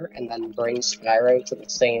the air and then bring Spyro to the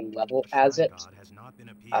same level as it.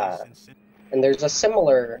 And there's a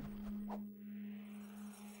similar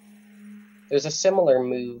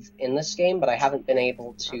move in this game, but I haven't been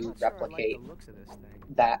able to replicate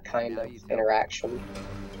that kind of interaction.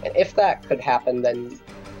 And if that could happen, then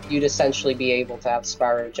you'd essentially be able to have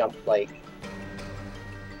Spyro jump like,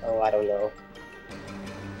 I don't know,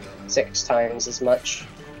 6 times as much,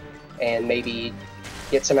 and maybe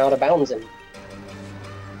get some out of bounds in.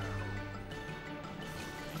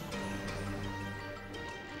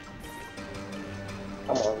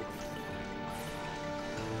 Come on.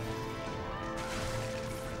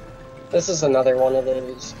 This is another one of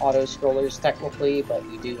those auto-scrollers technically, but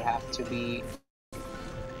you do have to be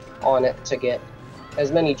on it to get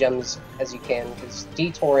as many gems as you can, because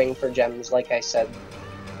detouring for gems, like I said,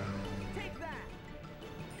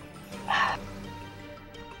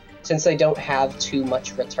 since they don't have too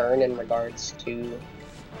much return in regards to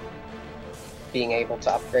being able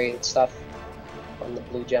to upgrade stuff on the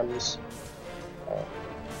blue gems,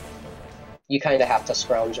 you kind of have to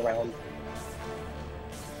scrounge around.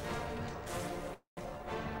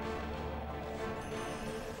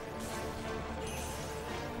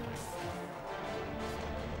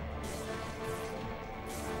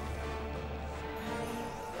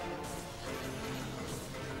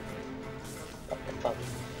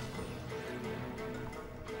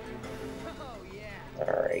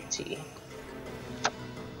 Alrighty.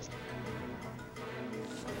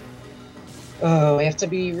 Oh, we have to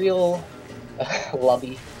be real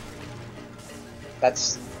lubby.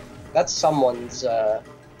 That's someone's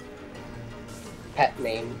pet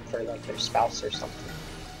name for like their spouse or something.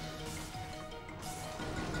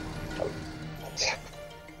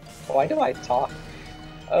 Why do I talk?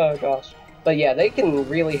 Oh gosh. But yeah, they can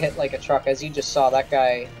really hit like a truck. As you just saw, that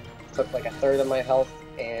guy took like a third of my health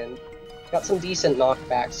and got some decent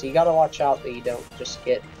knockbacks, so you gotta watch out that you don't just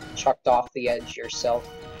get chucked off the edge yourself.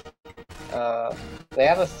 They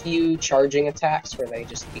have a few charging attacks where they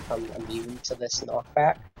just become immune to this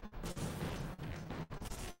knockback.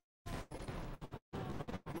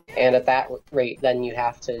 And at that rate, then you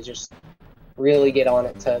have to just really get on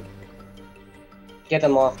it to get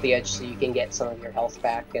them off the edge so you can get some of your health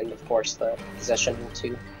back, and of course the positioning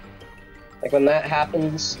too. Like when that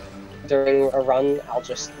happens during a run, I'll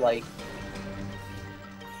just like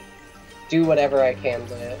do whatever I can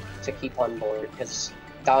to keep on board, because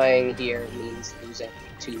dying here means losing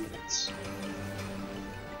 2 minutes.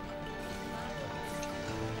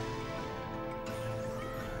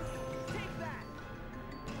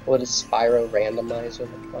 What does Spyro randomizer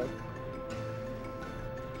look like?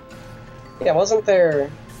 Yeah, wasn't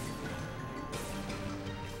there...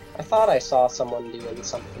 I thought I saw someone doing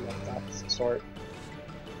something of that sort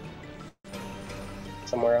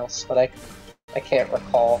somewhere else, but I can't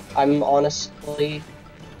recall. I'm honestly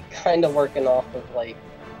kind of working off of, like,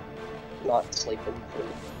 not sleeping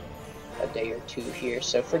for a day or two here,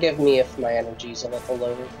 so forgive me if my energy's a little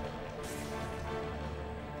lower.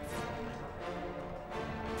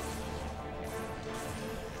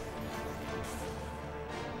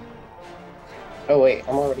 Oh wait,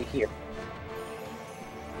 I'm already here.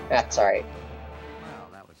 That's alright. Well,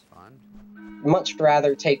 that was fun. Much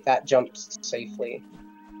rather take that jump safely,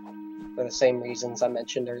 for the same reasons I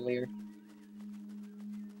mentioned earlier.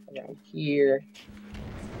 Down here.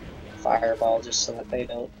 Fireball, just so that they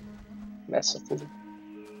don't mess with me.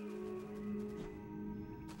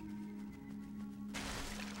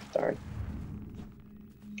 Darn.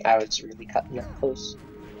 I was really cutting that close.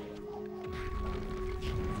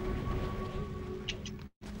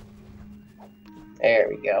 There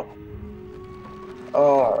we go.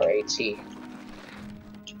 Alrighty.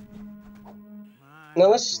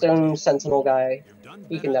 Now this Stone Sentinel guy,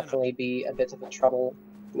 he can definitely be a bit of a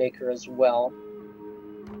troublemaker as well.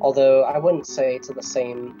 Although I wouldn't say to the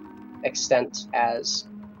same extent as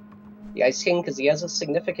the Ice King, because he has a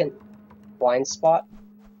significant blind spot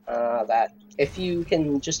that if you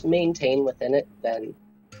can just maintain within it, then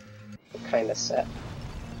you're kind of set.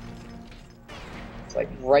 It's like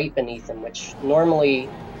right beneath him, which normally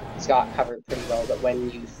he's got covered pretty well, but when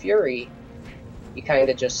you Fury, you kind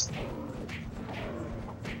of just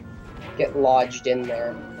get lodged in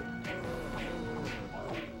there.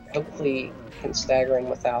 Hopefully can stagger him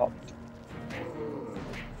without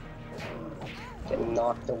getting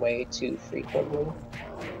knocked away too frequently.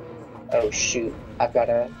 Oh shoot, I've got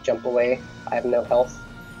to jump away. I have no health.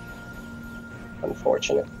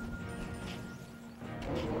 Unfortunate.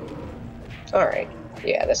 Alright,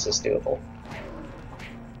 yeah, this is doable.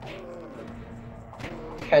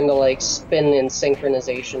 Kinda like spin in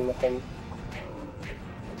synchronization with him.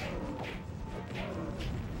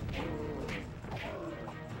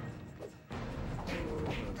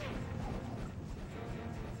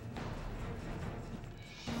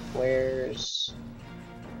 Where's...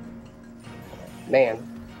 Man.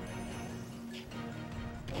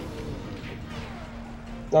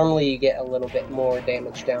 Normally you get a little bit more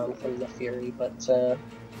damage down from the Fury, but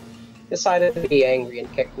decided to be angry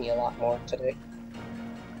and kicked me a lot more today.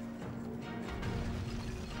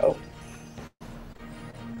 Oh.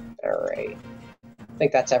 Alright. I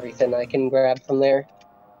think that's everything I can grab from there.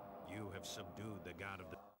 You have subdued the god of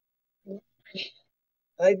the...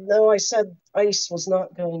 I know I said Ice was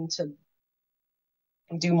not going to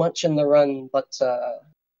do much in the run, but the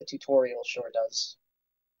tutorial sure does.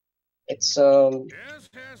 It's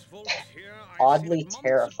Yes, folks, here oddly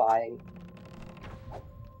terrifying.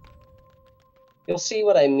 You'll see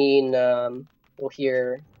what I mean. You'll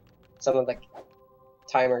hear some of the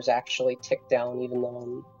timers actually tick down, even though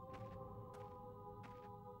I'm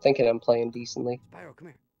thinking I'm playing decently. Spyro, come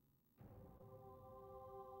here.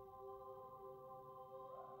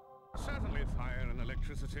 Certainly fire and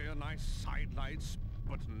electricity are nice sidelights,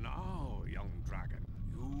 but now, young dragon,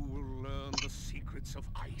 you will learn the secrets of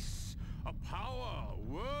ice, a power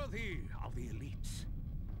worthy of the elites.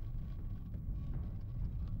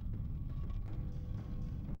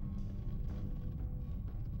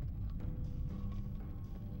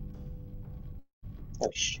 Oh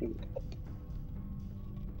shoot.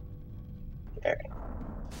 Alright.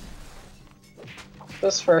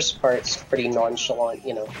 This first part's pretty nonchalant,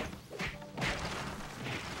 you know.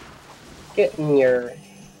 Getting your...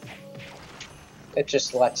 It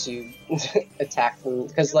just lets you attack them,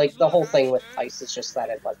 because like the whole thing with ice is just that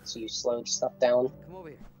it lets you slow stuff down. Come over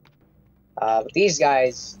here. But these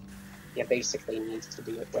guys, you basically need to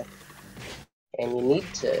do it with. And you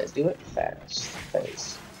need to do it fast,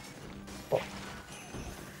 because... Well,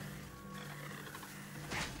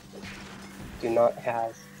 do not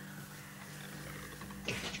have...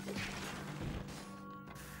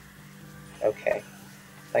 Okay.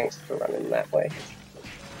 Thanks for running that way.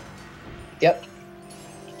 Yep.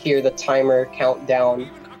 Hear the timer count down.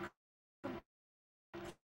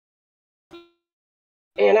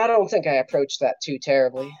 And I don't think I approached that too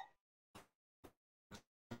terribly.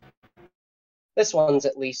 This one's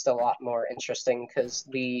at least a lot more interesting, because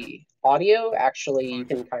the audio, actually, you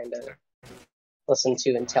can kind of listen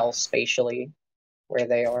to and tell spatially where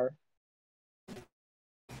they are.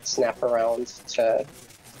 Snap around to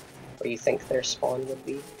where you think their spawn would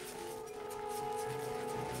be.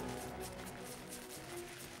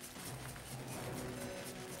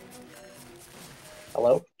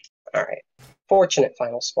 Hello? Alright. Fortunate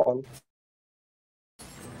final spawn.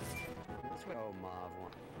 Let's go, Mob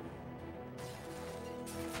 1.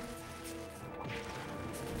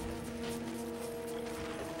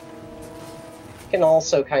 You can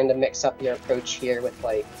also kind of mix up your approach here with,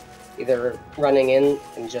 like, either running in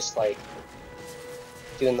and just, like,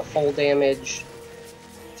 doing the full damage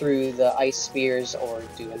through the ice spears, or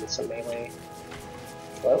doing some melee.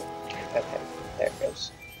 Hello? Okay, there it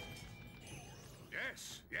goes.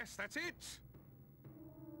 Yes, that's it.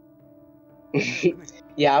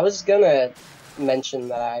 Yeah, I was gonna mention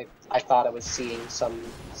that I thought I was seeing some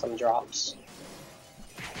drops.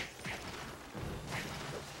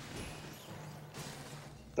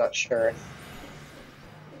 Not sure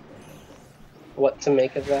what to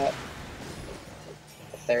make of that.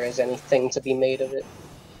 If there is anything to be made of it.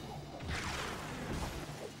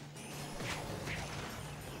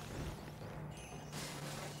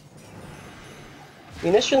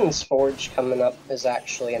 Munitions Forge coming up is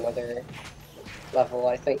actually another level,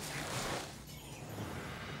 I think.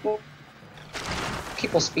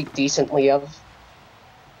 People speak decently of.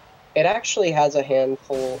 It actually has a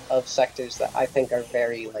handful of sectors that I think are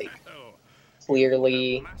very, like,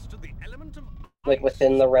 clearly, like,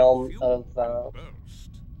 within the realm of,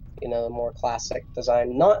 you know, more classic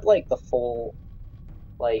design. Not, like, the full,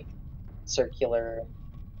 like, circular,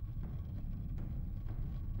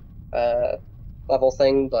 level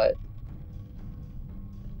thing, but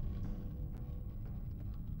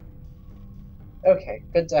okay,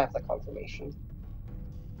 good to have the confirmation.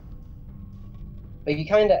 But you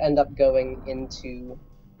kind of end up going into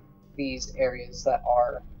these areas that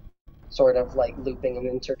are sort of like looping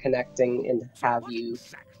and interconnecting, and have you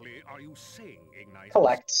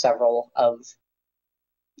collect several of,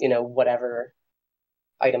 you know, whatever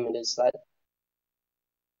item it is that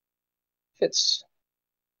fits.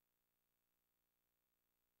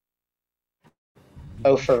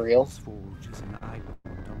 Oh, for real?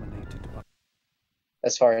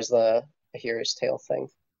 As far as the Hero's Tale thing.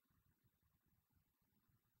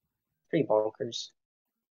 Pretty bonkers.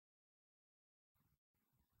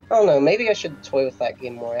 I don't know, maybe I should toy with that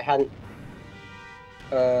game more. I hadn't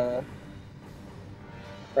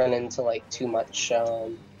run into like too much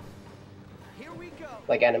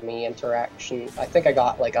like enemy interaction. I think I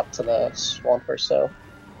got like up to the swamp or so.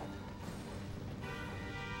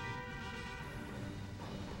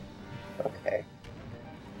 Okay.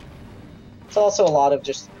 It's also a lot of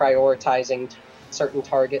just prioritizing certain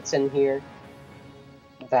targets in here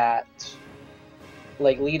that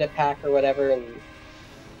like lead a pack or whatever, and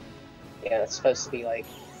yeah, it's supposed to be like,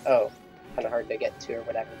 oh, kind of hard to get to or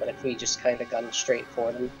whatever, but if we just kind of gun straight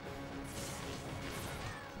for them,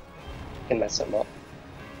 can mess them up.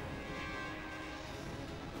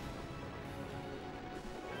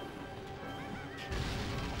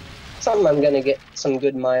 Something I'm gonna get some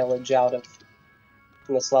good mileage out of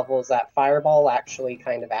in this level is that Fireball actually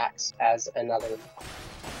kind of acts as another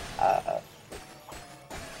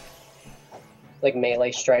like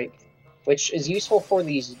melee strike, which is useful for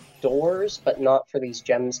these doors, but not for these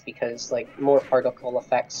gems, because like more particle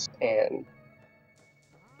effects and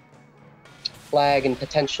lag, and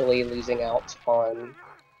potentially losing out on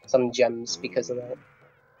some gems because of that.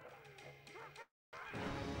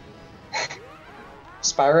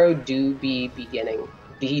 Spyro do be beginning.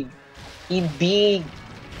 He'd be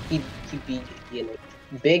beginning.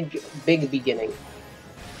 Big beginning.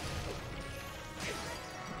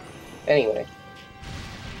 Anyway.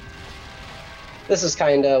 This is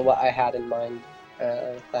kind of what I had in mind.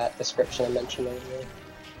 that description I mentioned earlier.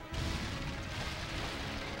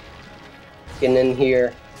 Getting in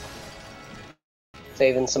here,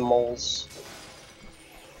 saving some moles.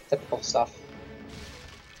 Typical stuff.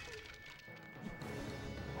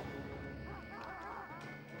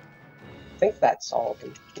 I think that's all of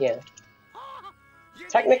them, yeah.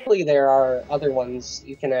 Technically, there are other ones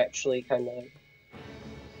you can actually kind of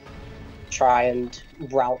try and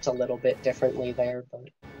route a little bit differently there, but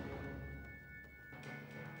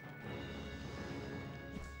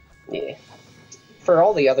yeah. For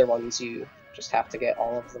all the other ones, you just have to get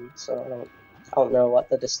all of them, so I don't know what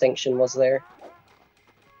the distinction was there.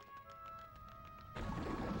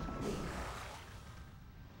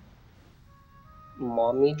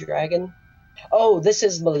 Mommy Dragon? Oh, this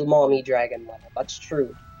is the Mommy Dragon level. That's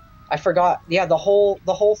true. I forgot. Yeah, the whole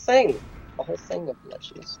thing. The whole thing of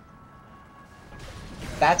Legends.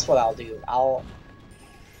 That's what I'll do. I've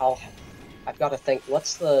got to think.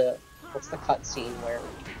 What's the cutscene where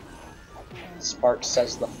Sparks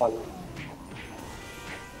says the fun?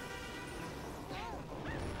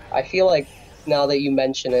 I feel like now that you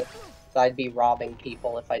mention it, I'd be robbing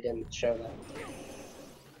people if I didn't show that.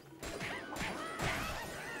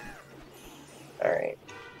 Alright.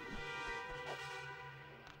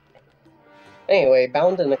 Anyway,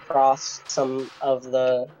 bounding across some of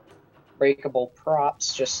the breakable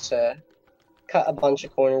props just to cut a bunch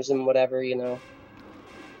of corners and whatever, you know.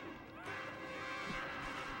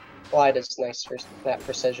 Glide is nice for that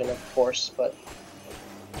precision, of course, but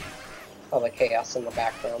all the chaos in the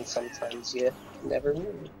background sometimes you never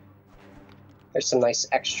knew. There's some nice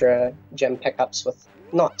extra gem pickups with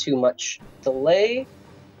not too much delay.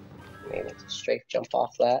 Maybe to strafe jump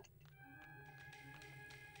off that.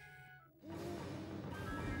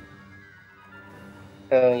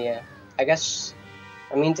 Oh yeah, I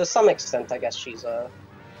mean to some extent I guess she's a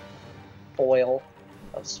foil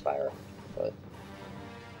of Spyro, but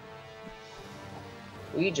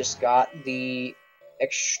we just got the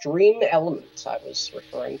extreme element I was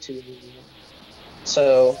referring to.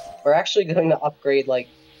 So we're actually going to upgrade like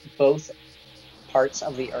both parts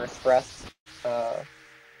of the Earth Breath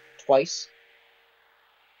twice.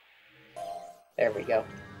 There we go.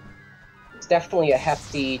 It's definitely a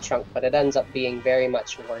hefty chunk, but it ends up being very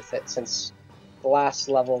much worth it since the last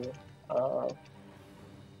level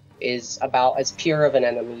is about as pure of an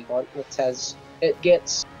enemy as it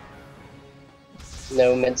gets.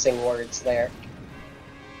 No mincing words there.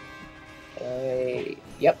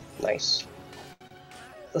 Yep, nice.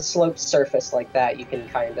 The sloped surface like that, you can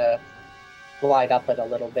kind of glide up it a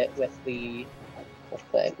little bit with the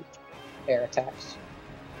air attacks.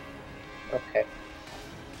 Okay.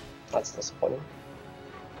 That's disappointing.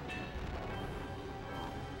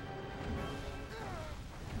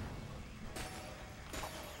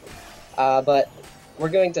 But we're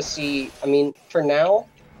going to see, I mean, for now,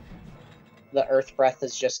 the Earth Breath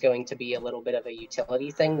is just going to be a little bit of a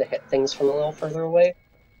utility thing to hit things from a little further away.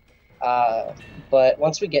 But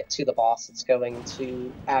once we get to the boss, it's going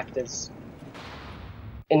to act as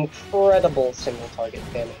incredible single target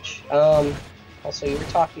damage. Also, you were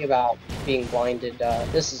talking about being blinded.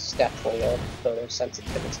 This is definitely a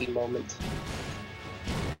photosensitivity moment.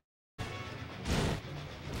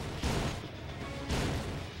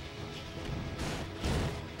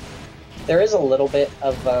 There is a little bit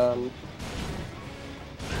of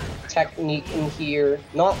technique in here.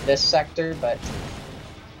 Not this sector, but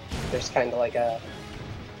there's kind of like a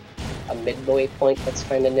midway point that's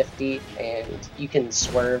kind of nifty, and you can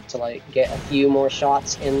swerve to like get a few more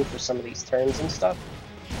shots in for some of these turns and stuff.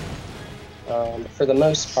 For the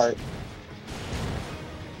most part,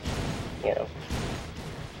 you know.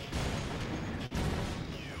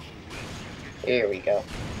 Here we go.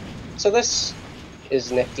 So this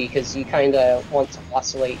is nifty because you kind of want to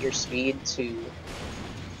oscillate your speed to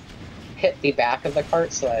hit the back of the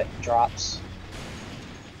cart so that it drops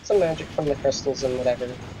some magic from the crystals and whatever.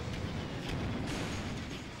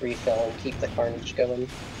 Refill and keep the carnage going.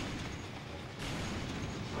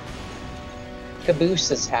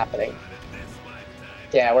 Caboose is happening.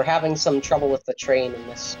 Yeah, we're having some trouble with the train in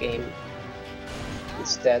this game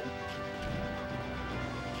instead.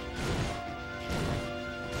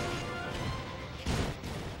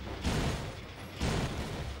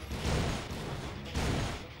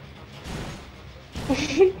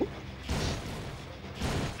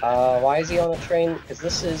 Why is he on a train? Because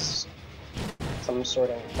this is some sort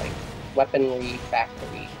of like weaponry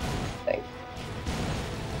factory thing,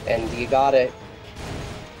 and you gotta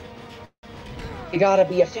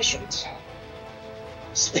be efficient.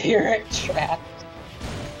 Spirit trap.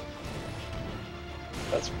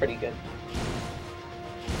 That's pretty good.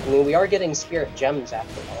 I mean, we are getting spirit gems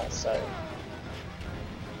after all, so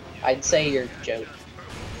I'd say your joke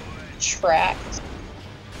tracked.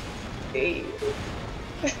 Hey.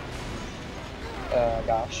 Oh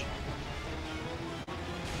gosh.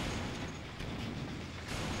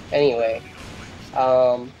 Anyway,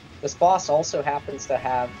 this boss also happens to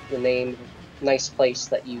have the name Nice Place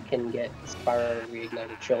that you can get Spyro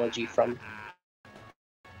Reignited Trilogy from.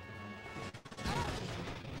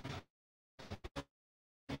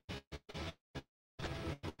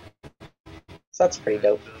 So that's pretty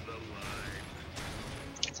dope.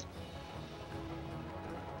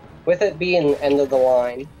 With it being end of the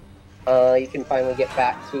line, you can finally get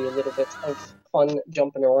back to a little bit of fun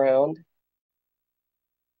jumping around.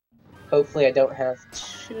 Hopefully I don't have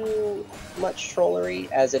too much trollery,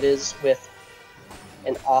 as it is with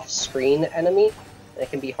an off-screen enemy. It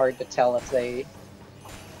can be hard to tell if they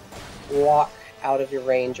walk out of your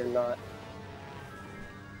range or not.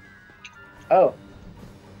 Oh,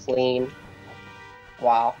 clean.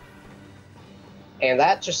 Wow. And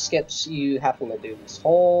that just skips you having to do this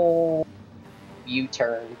whole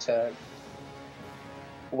U-turn to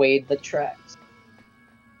wade the tracks.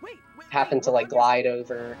 Happen to like glide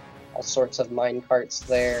over all sorts of mine carts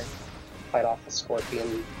there, fight off the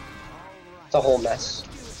scorpion. It's a whole mess.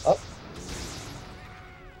 Oh.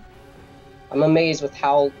 I'm amazed with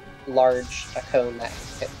how large a cone that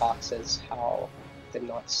hitbox is, how it did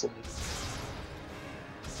not sleep.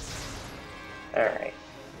 Alright.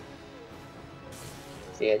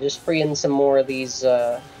 So yeah, just freeing some more of these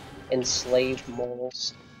enslaved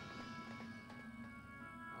moles.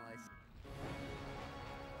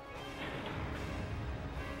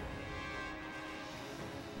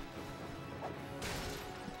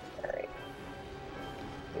 Alright.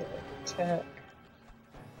 Attack.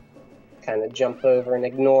 Kind of jump over and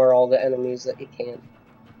ignore all the enemies that you can.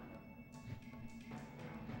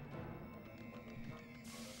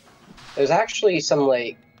 There's actually some,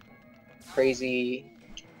 like, crazy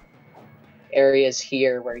areas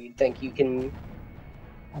here where you'd think you can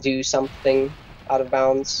do something out of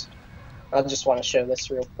bounds. I just want to show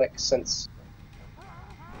this real quick since...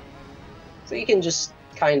 So you can just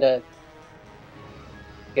kind of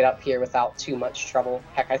get up here without too much trouble.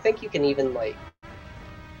 Heck, I think you can even, like,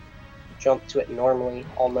 jump to it normally,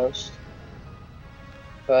 almost.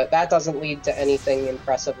 But that doesn't lead to anything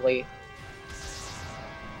impressively.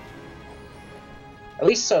 At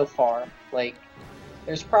least so far. Like,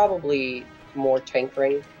 there's probably more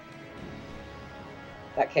tinkering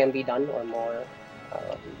that can be done, or more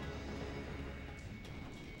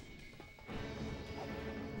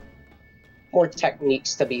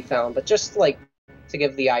techniques to be found, but just, like, to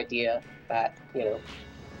give the idea that, you know,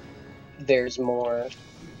 there's more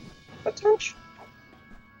potential.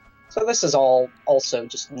 So this is all also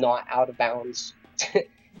just not out of bounds.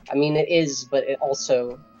 I mean, it is, but it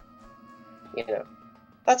also, you know,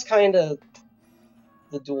 that's kind of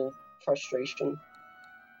the dual frustration.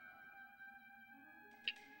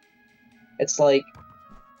 It's like,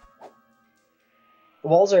 the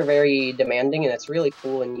walls are very demanding, and it's really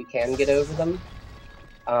cool when you can get over them.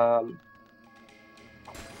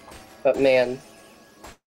 But man,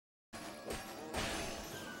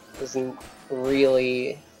 doesn't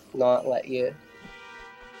really not let you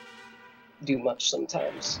do much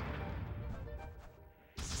sometimes.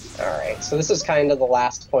 Alright, so this is kind of the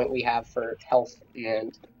last point we have for health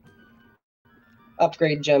and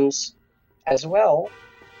upgrade gems, as well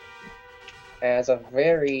as a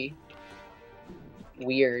very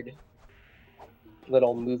weird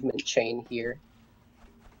little movement chain here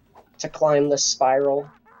to climb the spiral.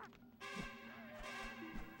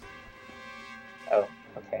 Oh,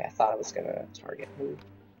 okay, I thought I was gonna target him.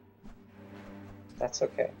 That's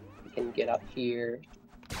okay. We can get up here.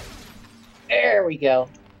 There we go.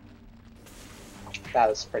 That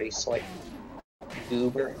was pretty slick.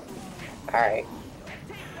 Goober. Alright.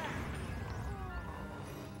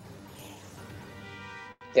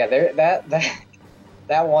 Yeah,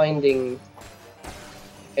 that winding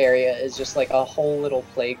area is just like a whole little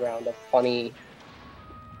playground of funny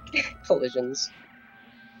collisions.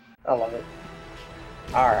 I love it.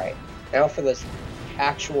 Alright, now for this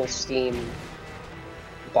actual Steam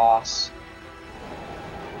boss.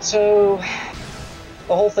 So,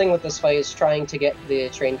 the whole thing with this fight is trying to get the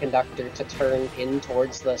train conductor to turn in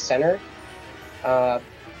towards the center.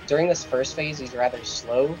 During this first phase, he's rather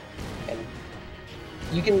slow, and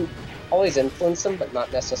you can always influence him, but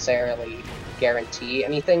not necessarily guarantee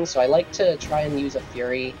anything, so I like to try and use a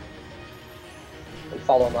Fury and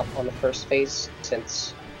follow him up on the first phase,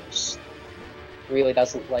 since he really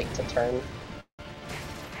doesn't like to turn.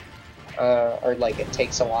 Or like it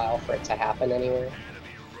takes a while for it to happen anyway.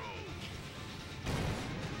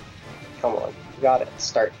 Come on, you gotta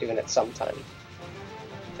start doing it sometime.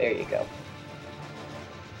 There you go.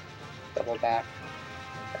 Double back.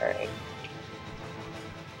 Alright.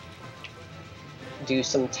 Do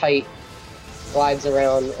some tight glides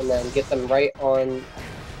around and then get them right on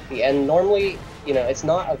the end. Normally, you know, it's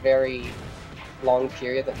not a very long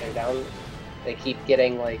period that they're down. They keep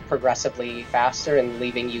getting like progressively faster and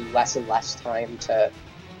leaving you less and less time to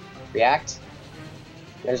react.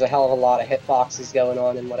 There's a hell of a lot of hitboxes going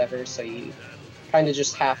on and whatever, so you kind of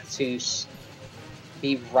just have to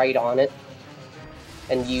be right on it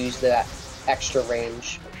and use that extra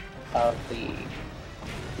range of the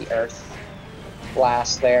earth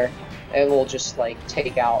blast there. It will just like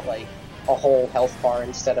take out like a whole health bar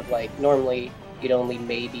instead of like normally you'd only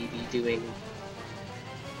maybe be doing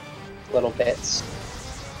little bits.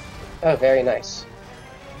 Oh, very nice.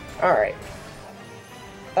 Alright.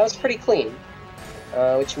 That was pretty clean.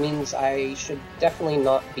 Which means I should definitely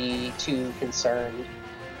not be too concerned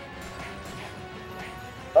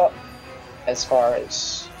as far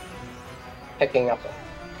as picking up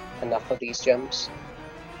enough of these gems.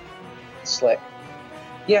 Slick.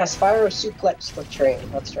 Yeah, Spyro suplexed the train,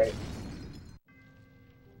 that's right.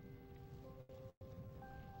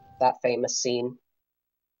 That famous scene.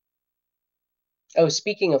 Oh,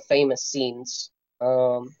 speaking of famous scenes,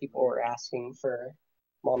 people were asking for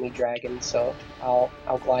Mommy Dragon, so I'll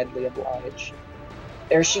gladly oblige.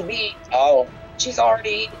 There she be! Oh, she's already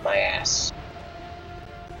eaten my ass!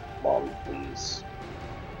 Mom, please.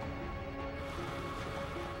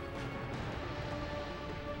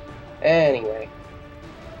 Anyway.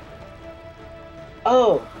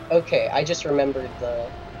 Oh, okay, I just remembered the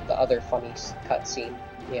other funny cutscene.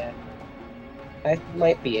 Yeah. I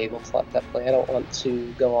might be able to let that play. I don't want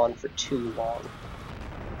to go on for too long.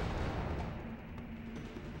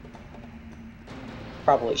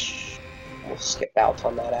 Probably we'll skip out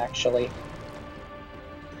on that, actually.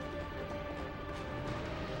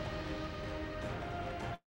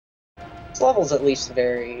 This level's at least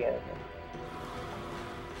very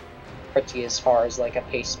pretty as far as like a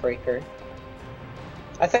pace breaker.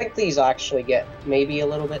 I think these actually get maybe a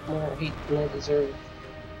little bit more heat than they deserve.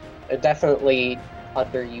 They're definitely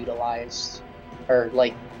underutilized, or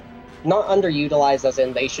like not underutilized as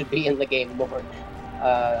in they should be in the game more.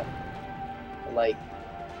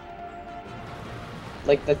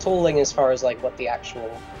 Like the tooling as far as like what the actual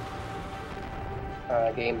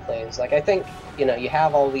gameplay is. Like I think, you know, you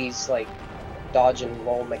have all these like dodge and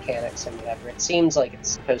roll mechanics and whatever. It seems like it's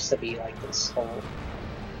supposed to be like this whole,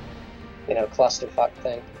 you know, clusterfuck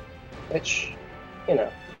thing, which, you know,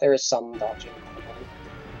 there is some dodging.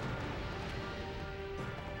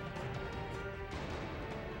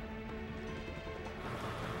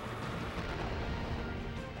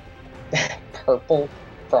 Purple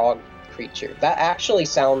frog creature. That actually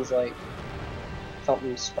sounds like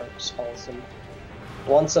something Sparks calls him.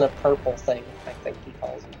 Once in a purple thing, I think he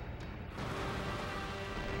calls him.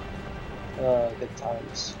 Good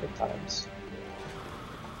times, good times.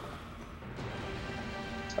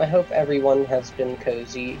 I hope everyone has been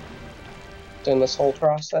cozy during this whole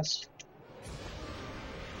process.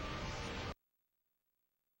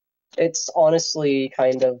 It's honestly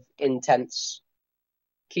kind of intense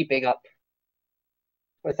keeping up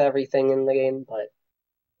with everything in the game, but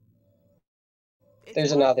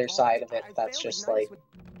there's another side of it that's just like,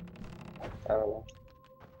 I don't know,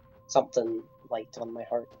 something light on my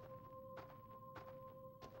heart.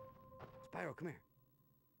 Spyro, come here.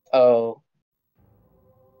 Oh.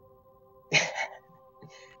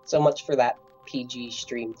 So much for that PG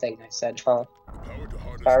stream thing I said, huh?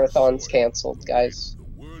 Spyrothon's cancelled, guys.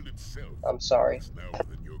 I'm sorry.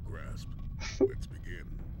 Let's begin.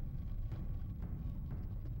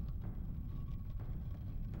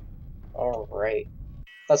 Alright.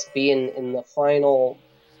 Thus being in the final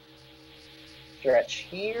stretch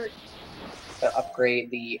here, to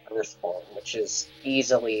upgrade the Earthborn, which is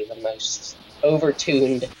easily the most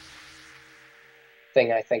overtuned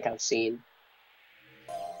thing I think I've seen.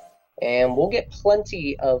 And we'll get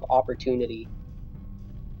plenty of opportunity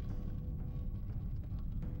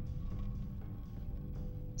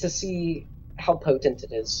to see how potent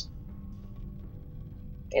it is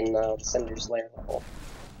in the Cinder's Lair level.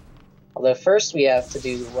 Although first we have to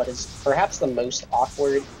do what is perhaps the most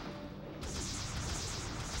awkward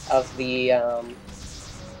of the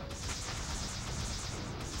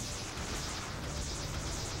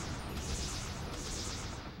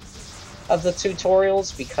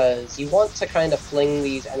tutorials, because you want to kind of fling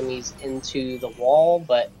these enemies into the wall,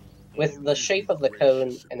 but with the shape of the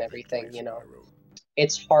cone and everything, you know,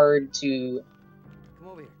 it's hard to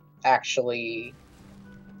actually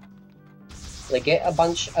like get a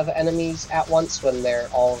bunch of enemies at once when they're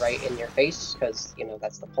all right in your face, because you know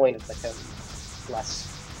that's the point of the cone. Less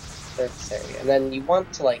surface area, and then you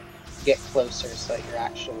want to like get closer so that you're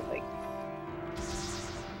actually like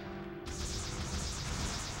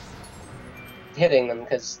hitting them,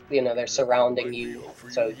 because you know they're surrounding you,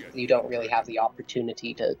 so you don't really have the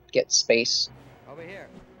opportunity to get space. Over here.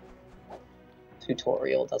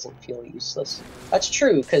 Tutorial doesn't feel useless. That's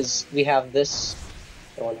true, because we have this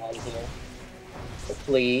going on here. The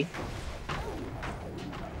flee.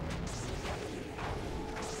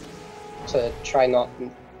 To try not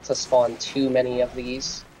to spawn too many of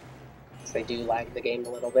these, because they do lag the game a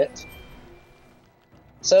little bit.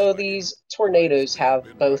 So these tornadoes have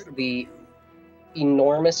both the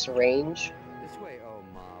enormous range This way, oh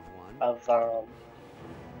Mob 1. of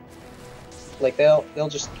like they'll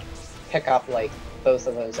just pick up like both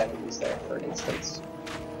of those enemies there, for instance.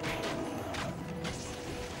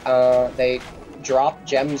 They drop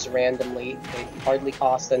gems randomly. They hardly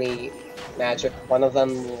cost any magic. One of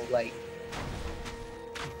them will like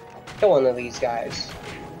kill one of these guys.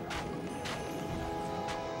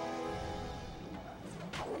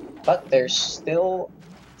 But there's still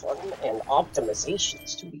fun and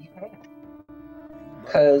optimizations to be had.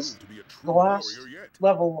 Because the last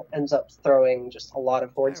level ends up throwing just a lot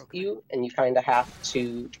of hordes at you, and you kind of have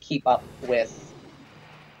to keep up with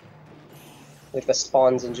the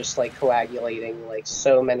spawns and just like coagulating like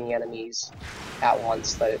so many enemies at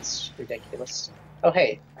once that it's ridiculous. Oh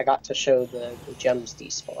hey, I got to show the gems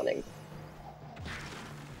despawning.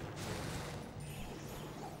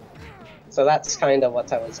 So that's kind of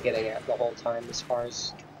what I was getting at the whole time as far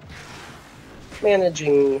as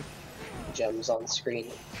managing gems on screen.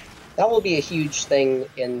 That will be a huge thing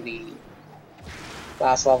in the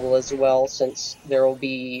last level as well, since there will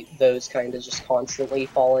be those kind of just constantly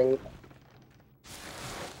falling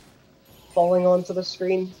onto the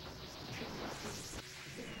screen.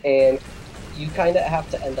 And you kind of have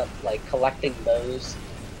to end up like collecting those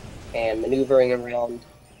and maneuvering around,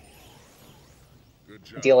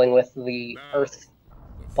 dealing with the earth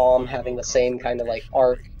bomb having the same kind of like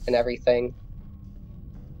arc and everything.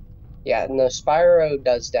 Yeah, no, Spyro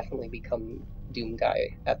does definitely become Doom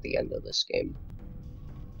Guy at the end of this game.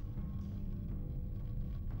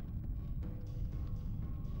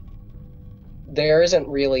 There isn't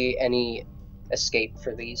really any escape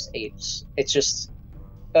for these apes. It's just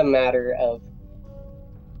a matter of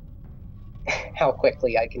how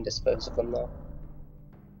quickly I can dispose of them, though.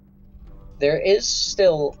 There is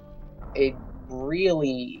still a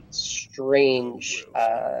really strange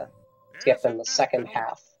skip in the second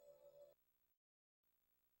half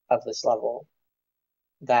of this level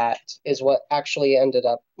that is what actually ended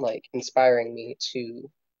up like inspiring me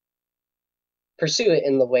to pursue it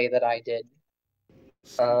in the way that I did.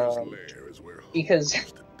 Because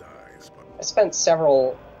I spent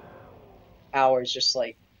several hours just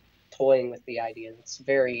like toying with the idea. It's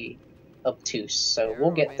very obtuse, so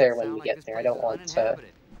we'll get there when we get there. I don't want to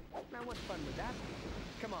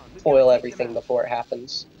spoil everything before it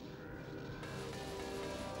happens.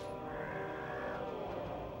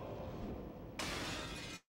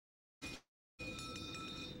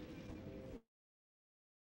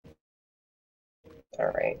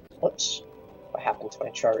 Alright, whoops. What happened to my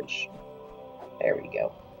charge? There we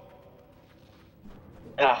go.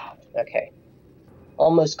 Ah, okay.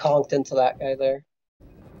 Almost conked into that guy there.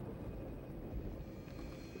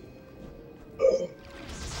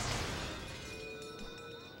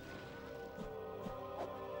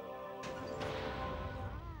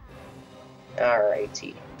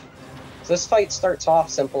 Alrighty. So this fight starts off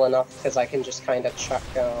simple enough because I can just kind of chuck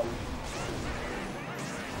them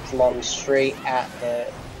straight at the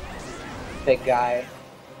big guy,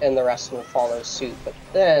 and the rest will follow suit. But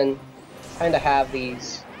then, kind of have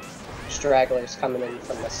these stragglers coming in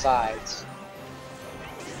from the sides.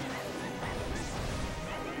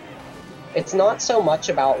 It's not so much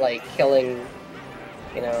about like killing,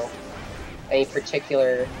 you know, any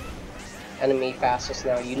particular enemy fastest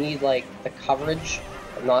now. You need like the coverage,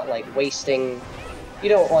 and not like wasting. You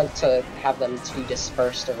don't want to have them too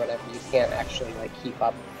dispersed or whatever. You can't actually like keep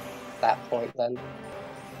up at that point then.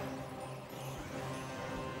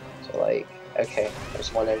 So like, okay,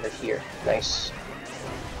 there's one over here. Nice.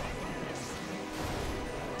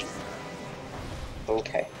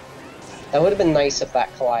 Okay. That would have been nice if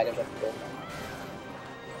that collided with the...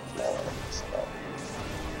 No,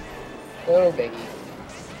 no biggie.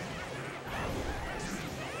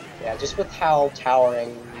 Yeah, just with how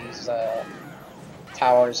towering these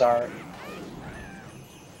towers are.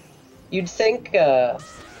 You'd think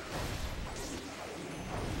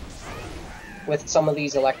with with some of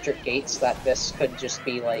these electric gates that this could just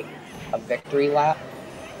be like a victory lap.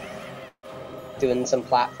 Doing some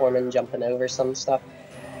platforming, jumping over some stuff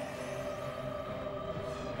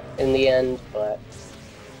in the end, but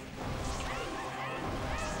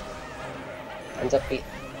ends up being...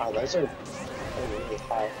 Wow, those are really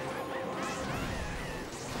high.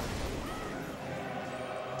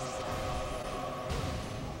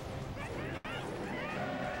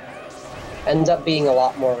 Ends up being a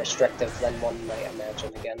lot more restrictive than one might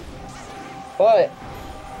imagine again. But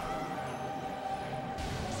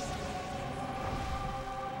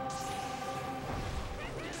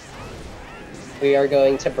we are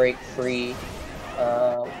going to break free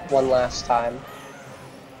one last time.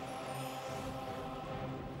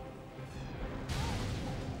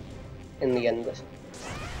 In the end.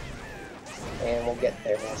 And we'll get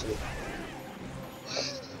there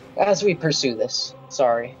as we pursue this.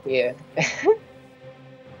 Sorry, yeah. It's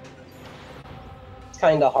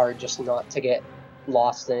kinda hard just not to get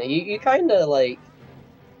lost in it. You kinda, like,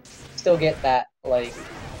 still get that, like,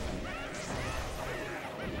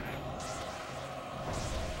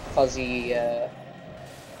 fuzzy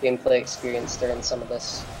gameplay experience during some of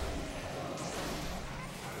this.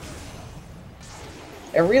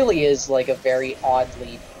 It really is like a very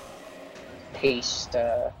oddly paced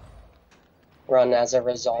run as a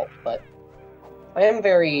result, but I am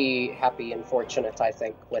very happy and fortunate, I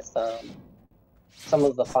think, with some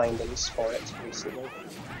of the findings for it recently.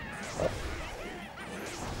 But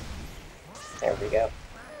there we go.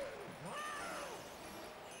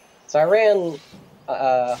 So I ran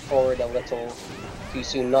forward a little too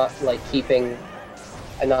soon, not like keeping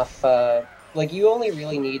enough, like you only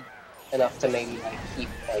really need enough to maybe like keep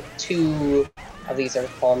like 2 of these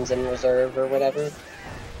earth bombs in reserve or whatever,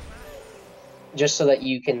 just so that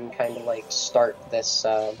you can kind of like start this.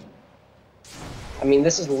 I mean,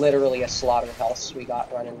 this is literally a slaughterhouse we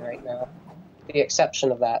got running right now. With the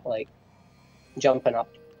exception of that, like jumping up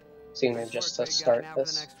sooner just to start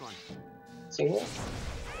this sooner.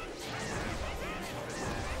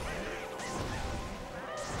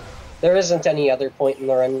 There isn't any other point in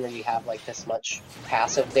the run where you have like this much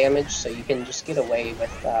passive damage, so you can just get away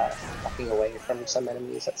with walking away from some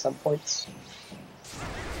enemies at some points.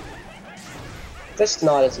 This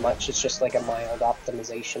not as much, it's just like a mild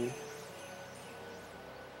optimization.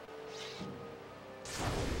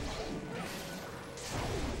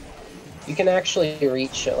 You can actually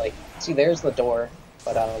reach it, like, see there's the door,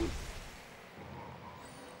 but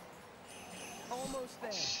Almost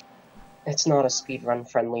there. it's not a speedrun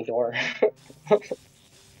friendly door.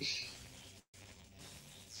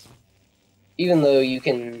 Even though you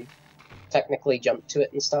can technically jump to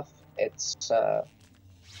it and stuff, it's, I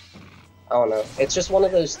don't know. It's just one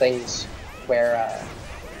of those things where,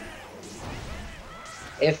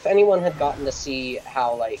 if anyone had gotten to see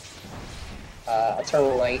how, like,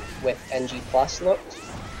 Eternal Night with NG Plus looked,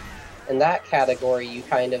 in that category you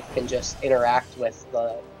kind of can just interact with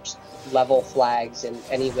the level flags in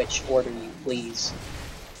any which order you please.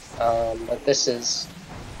 But this is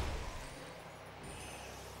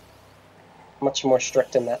much more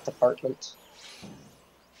strict in that department.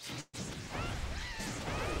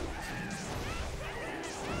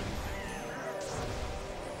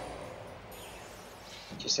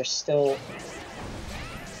 Just there's still...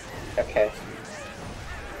 Okay.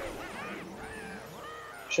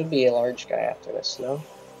 Should be a large guy after this, no?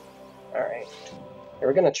 Alright.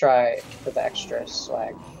 We're gonna try for the extra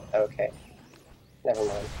swag. Okay. Never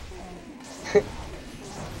mind.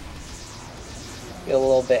 Get a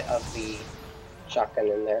little bit of the shotgun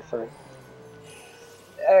in there for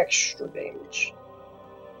extra damage.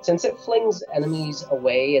 Since it flings enemies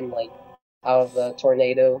away and like out of the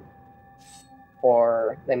tornado,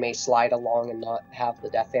 or they may slide along and not have the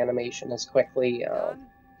death animation as quickly,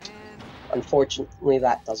 unfortunately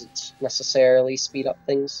that doesn't necessarily speed up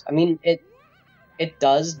things. I mean, it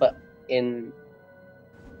does, but in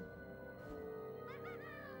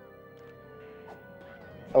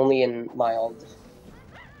only in mild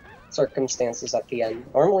circumstances at the end.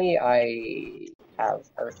 Normally I have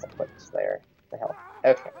Earth equipped there. The hell?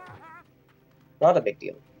 Okay. Not a big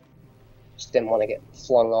deal. Just didn't want to get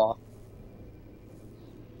flung off.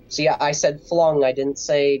 See, I said flung, I didn't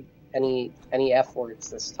say any F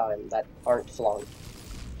words this time that aren't flung.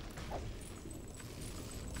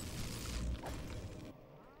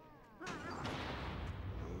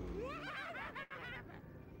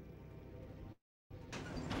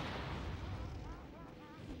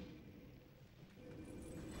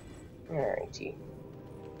 Alrighty.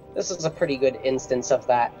 This is a pretty good instance of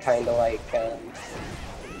that kind of like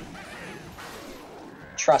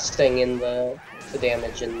trusting in the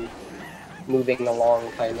damage and moving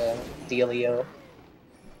along kind of dealio.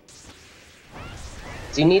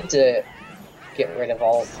 So you need to get rid of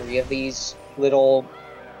all three of these little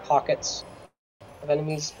pockets of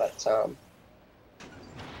enemies, but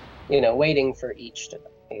you know, waiting for each to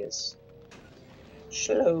is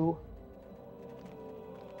slow.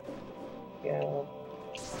 Yeah.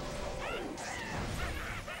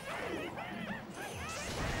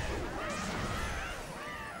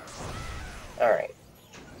 Alright.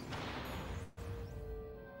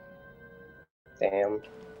 Damn.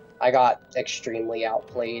 I got extremely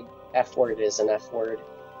outplayed. F word is an F word.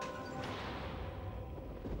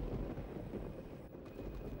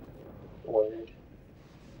 Word.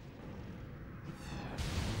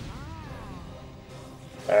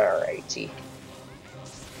 Alrighty.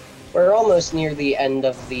 We're almost near the end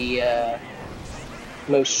of the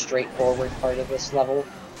most straightforward part of this level.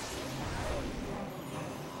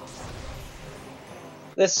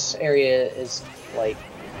 This area is, like,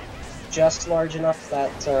 just large enough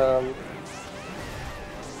that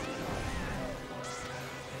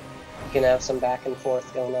you can have some back and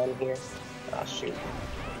forth going on here. Ah, shoot.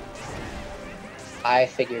 I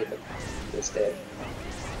figured that instead,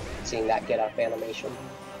 seeing that get up animation.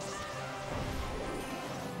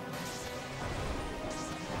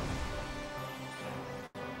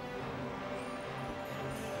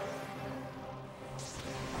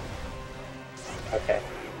 Okay.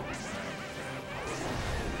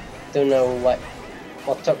 Don't know what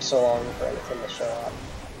took so long for anything to show up.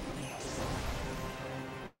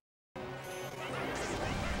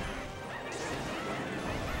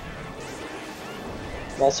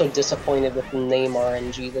 I'm also disappointed with the name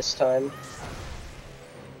RNG this time.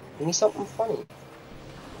 Give me something funny.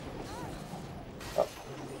 Oh.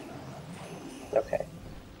 Okay.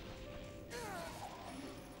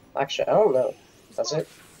 Actually, I don't know. Does it?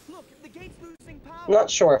 I'm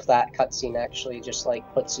not sure if that cutscene actually just, like,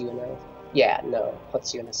 puts you in a... Yeah, no,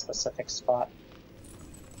 puts you in a specific spot.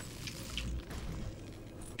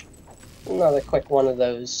 Another quick one of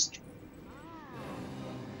those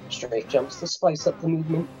straight jumps to spice up the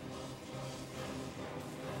movement.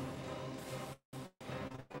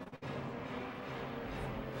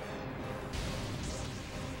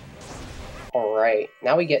 Alright,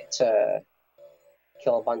 now we get to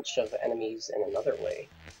kill a bunch of enemies in another way.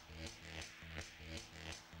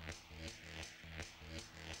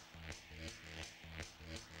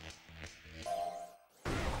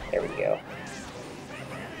 There we go.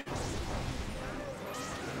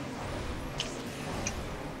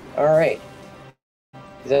 Alright.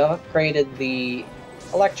 They've upgraded the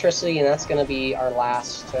electricity, and that's going to be our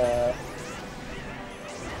last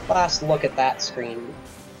look at that screen.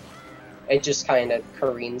 It just kind of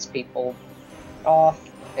careens people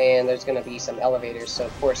off, and there's going to be some elevators, so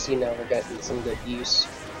of course, you know, we're getting some good use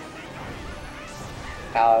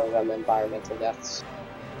out of environmental deaths.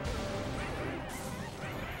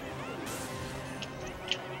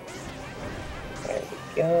 There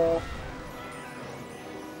we go.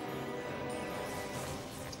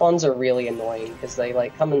 Spawns are really annoying because they,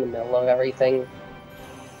 like, come in the middle of everything.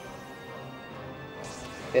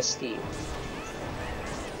 Bisky.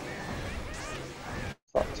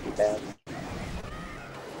 Not too bad.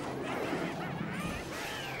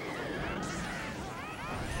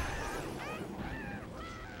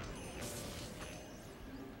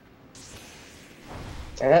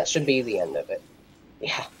 And that should be the end of it.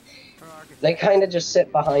 Yeah. They kind of just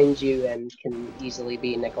sit behind you and can easily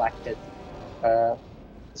be neglected.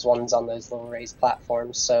 There's ones on those little raised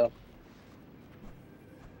platforms, so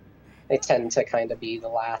they tend to kind of be the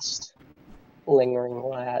last lingering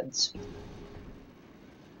lads.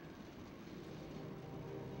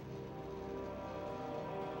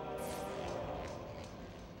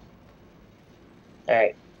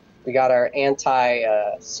 Alright, we got our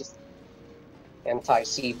anti-sea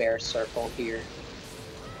bear circle here.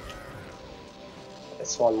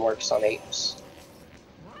 This one works on apes.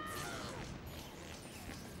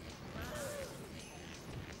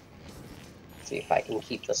 See if I can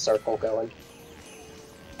keep the circle going.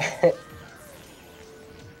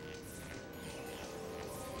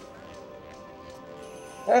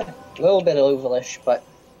 A little bit ovalish, but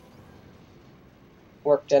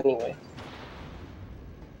worked anyway.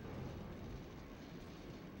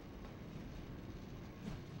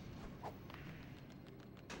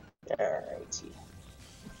 Alrighty.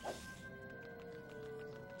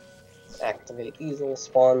 Activate these little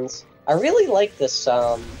spawns. I really like this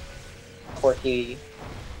quirky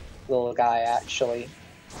little guy, actually.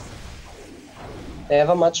 They have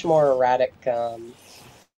a much more erratic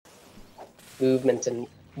movement and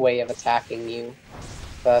way of attacking you.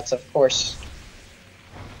 But of course,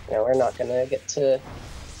 You know, we're not gonna get to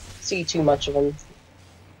see too much of him.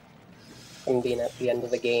 Him being at the end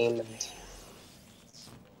of the game, and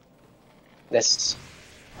this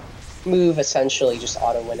move essentially just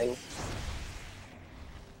auto-winning.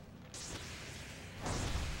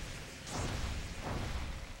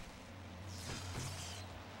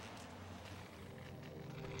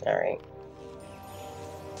 Alright.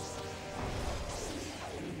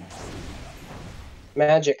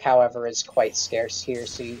 Magic, however, is quite scarce here,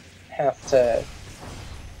 so you have to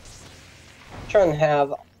try and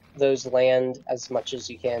have those land as much as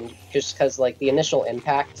you can, just because, like, the initial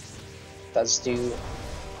impact does do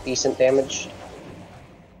decent damage.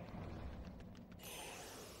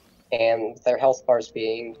 And their health bars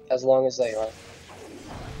being as long as they are.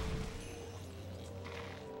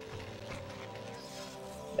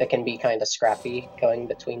 It can be kind of scrappy going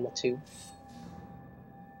between the two.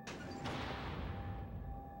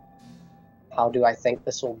 How do I think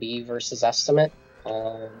this will be versus estimate?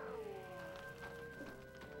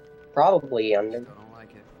 Probably under.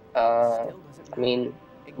 I mean,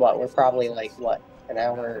 what, we're probably like, what, an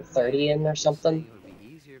hour 30 in or something? It would be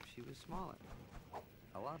easier if she was smaller.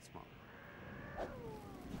 A lot smaller.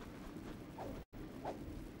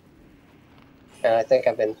 And I think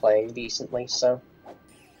I've been playing decently, so.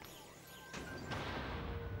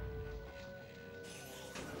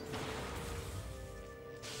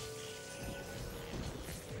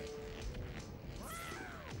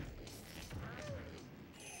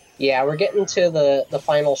 Yeah, we're getting to the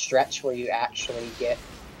final stretch where you actually get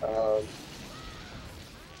a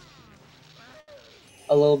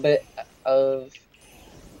little bit of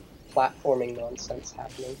platforming nonsense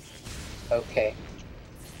happening. Okay,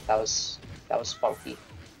 that was funky.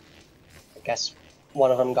 I guess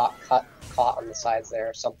one of them got caught on the sides there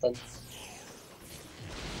or something.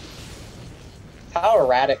 How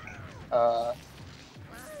erratic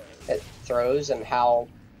it throws and how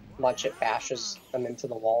much it bashes them into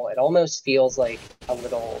the wall. It almost feels like a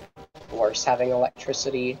little worse having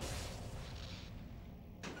electricity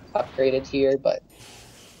upgraded here, but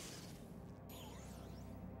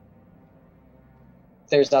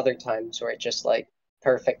there's other times where it just like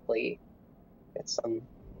perfectly gets them.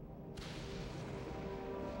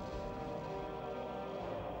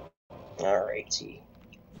 Alrighty.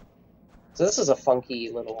 So this is a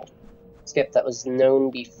funky little skip that was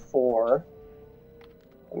known before.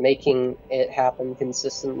 Making it happen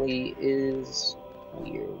consistently is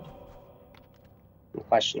weird and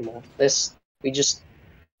questionable. This, we just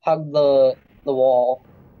hug the wall,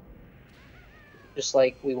 just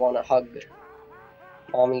like we want to hug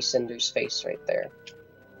Mommy Cinder's face right there.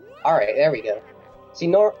 Alright, there we go. See,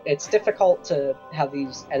 it's difficult to have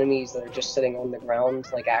these enemies that are just sitting on the ground,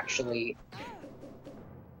 like, actually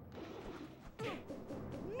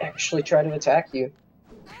try to attack you.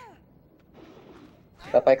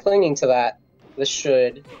 But by clinging to that, this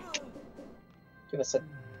should give us a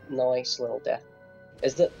nice little death.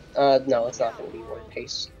 Is it? No, it's not going to be word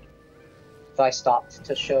pace. If I stopped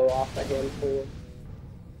to show off a handful of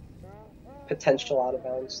potential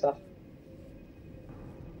out-of-bounds stuff.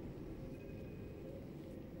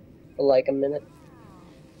 For like a minute.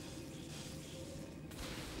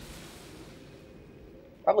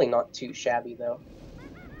 Probably not too shabby, though.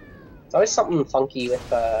 There's always something funky with,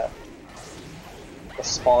 the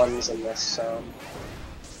spawns in this,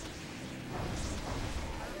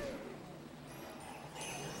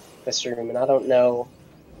 this room, and I don't know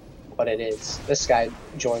what it is. This guy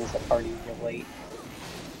joins the party real late.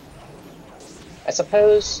 I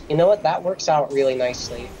suppose, you know what, that works out really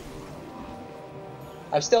nicely.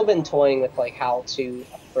 I've still been toying with, like, how to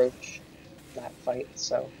approach that fight,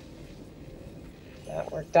 so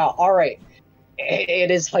that worked out. Alright, it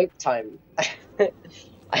is hype time.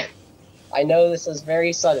 I know this is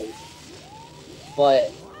very sudden,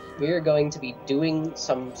 but we're going to be doing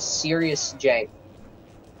some serious jank.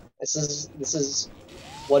 This is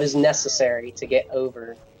what is necessary to get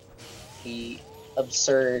over the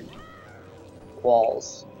absurd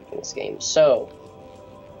walls in this game. So,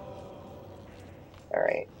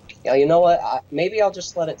 alright. Yeah, you know what? Maybe I'll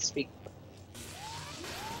just let it speak.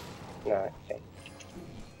 No, okay.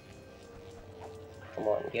 Come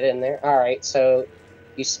on, get in there. Alright, so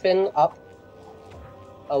you spin up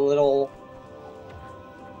a little.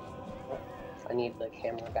 I need the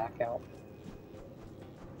camera back out.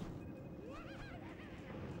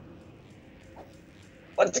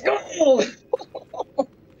 Let's go!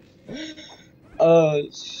 Oh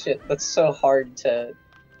shit, that's so hard to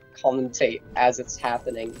commentate as it's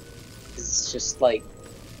happening. It's just like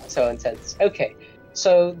so intense. Okay,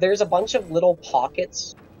 so there's a bunch of little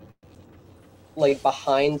pockets like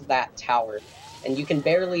behind that tower. and you can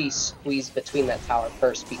barely squeeze between that tower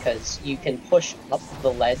first because you can push up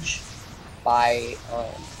the ledge by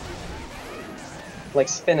like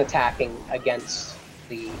spin attacking against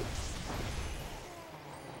the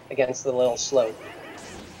little slope.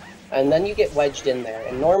 And then you get wedged in there,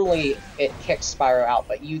 and normally it kicks Spyro out,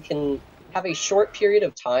 but you can have a short period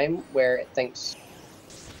of time where it thinks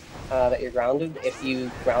that you're grounded if you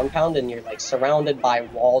ground pound and you're like surrounded by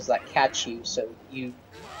walls that catch you, so you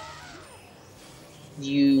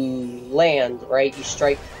land, right? You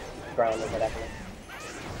strike the ground or whatever.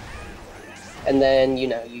 And then, you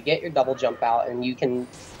know, you get your double jump out, and you can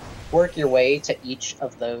work your way to each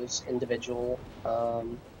of those individual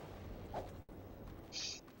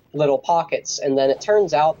little pockets, and then it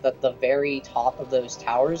turns out that the very top of those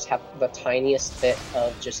towers have the tiniest bit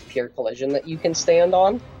of just pure collision that you can stand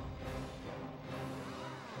on.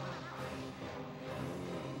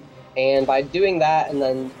 And by doing that, and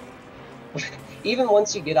then even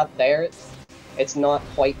once you get up there, it's not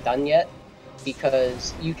quite done yet,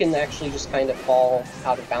 because you can actually just kind of fall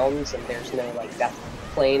out of bounds, and there's no like death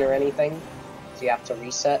plane or anything, so you have to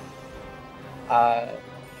reset.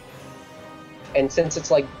 And since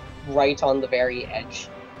it's like right on the very edge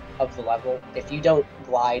of the level, if you don't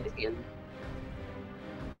glide in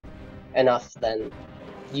enough, then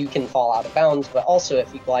you can fall out of bounds, but also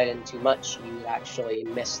if you glide in too much, you actually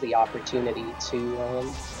miss the opportunity to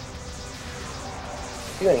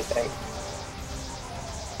do anything.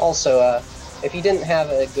 Also, if you didn't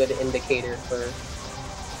have a good indicator for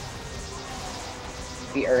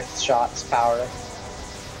the Earth Shot's power,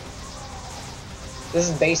 this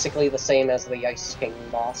is basically the same as the Ice King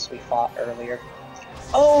boss we fought earlier.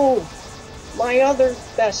 Oh! My other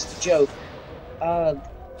best joke!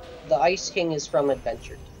 The Ice King is from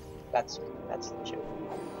Adventure. That's the joke.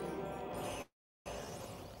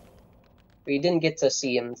 We didn't get to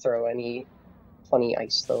see him throw any funny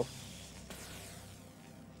ice, though.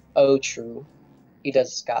 Oh, true. He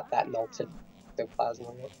does got that melted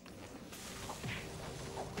plasma.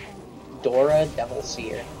 Dora Devil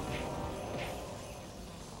Seer.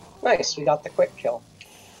 Nice, we got the quick kill.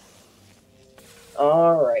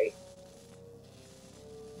 Alright.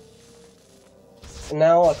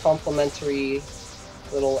 Now a complimentary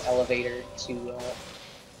little elevator to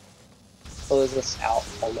close this out,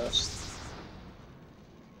 almost.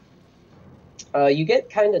 You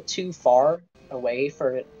get kind of too far away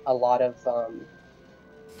for a lot of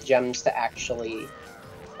gems to actually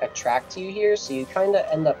attract you here, so you kind of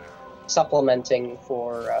end up supplementing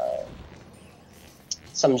for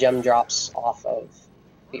some gem drops off of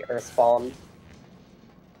the Earth Bomb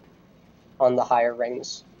on the higher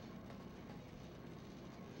rings.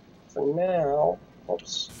 For now,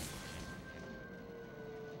 oops.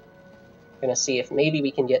 Gonna see if maybe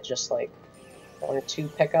we can get just like 1 or 2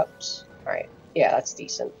 pickups. Alright, yeah, that's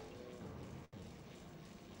decent.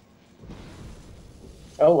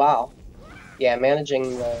 Oh wow. Yeah,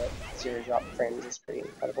 managing the 0 drop frames is pretty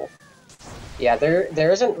incredible. Yeah,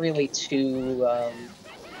 there isn't really too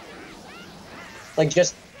like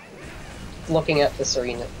just looking at this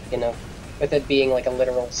arena, you know, with it being like a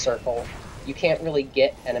literal circle, you can't really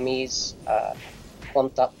get enemies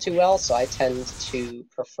clumped up too well, so I tend to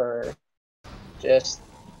prefer just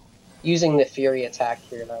using the Fury attack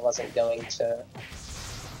here that I wasn't going to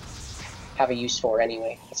have a use for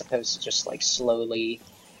anyway, as opposed to just like slowly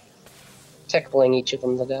tickling each of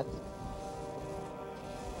them to death.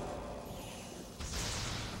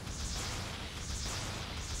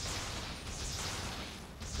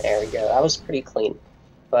 There we go, that was pretty clean.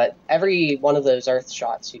 But every one of those Earth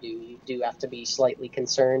shots you do have to be slightly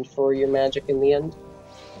concerned for your magic in the end.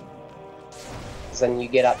 Because then you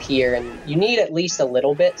get up here, and you need at least a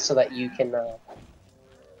little bit so that you can,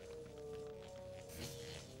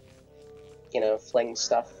 you know, fling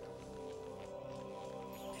stuff.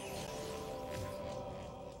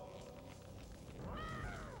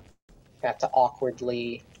 You have to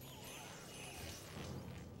awkwardly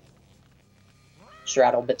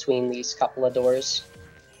straddle between these couple of doors.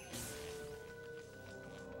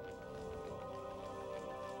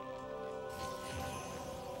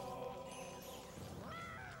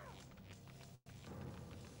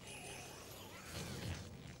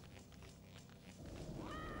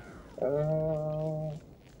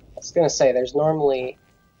 I was gonna say, there's normally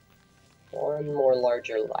one more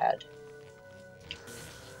larger lad.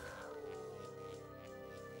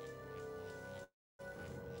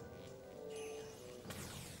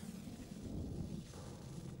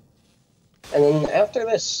 And then after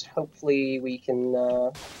this, hopefully we can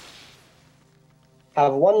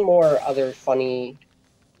have one more other funny...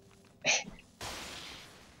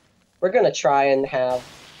 We're gonna try and have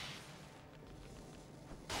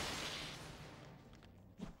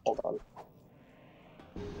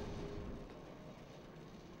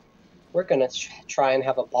We're gonna try and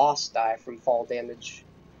have a boss die from fall damage.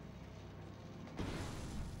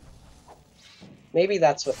 Maybe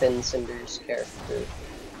that's within Cinder's character,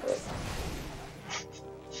 but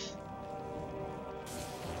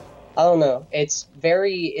I don't know. It's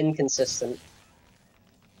very inconsistent.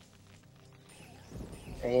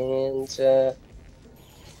 And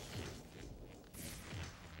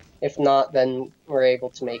if not, then we're able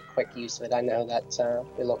to make quick use of it. I know that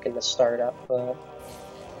we're looking to start up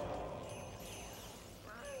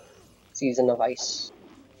Season of Ice.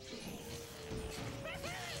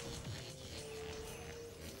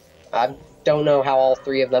 I don't know how all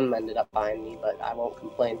three of them ended up behind me, but I won't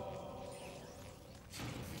complain.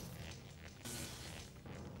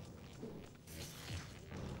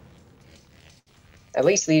 At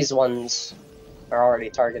least these ones are already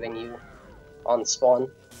targeting you on spawn.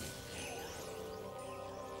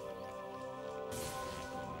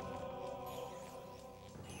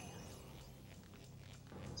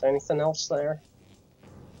 Is there anything else there?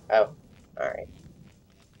 Oh, alright.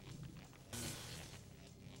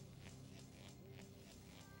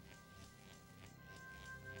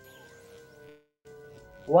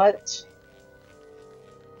 What?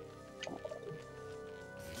 Come on.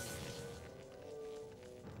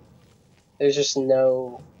 There's just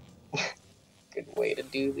no good way to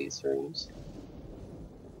do these rooms.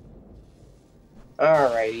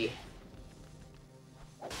 Alrighty.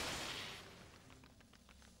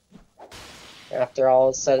 After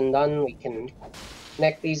all is said and done, we can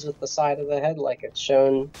connect these with the side of the head like it's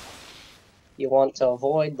shown you want to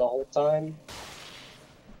avoid the whole time.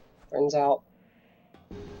 Turns out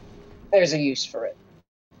there's a use for it.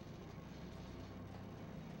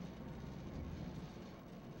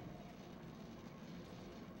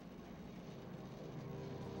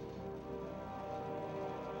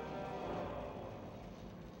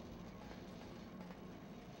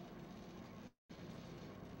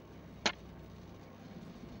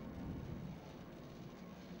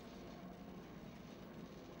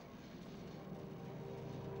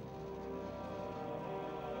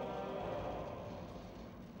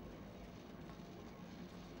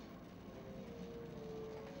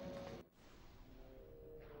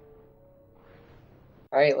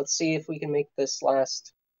 Alright, let's see if we can make this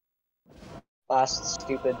last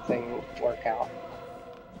stupid thing work out.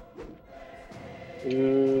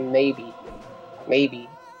 Maybe. Maybe.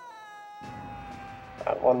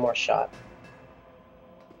 One more shot.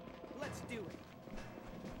 Let's do it.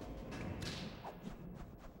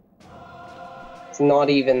 It's not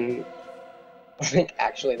even like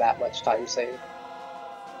actually that much time saved.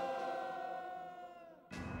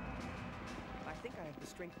 I think I have the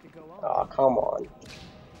strength to go on. Oh, come on.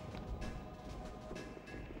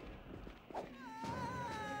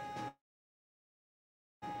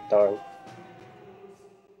 Darn.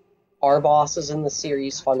 Are bosses in the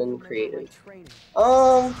series fun and creative?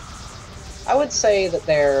 I would say that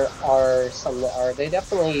there are some that are. They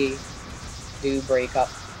definitely do break up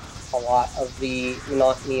a lot of the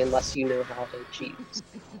monotony unless you know how to cheat.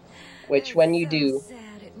 Which, when you do,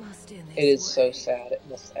 it is so sad it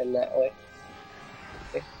must end that way.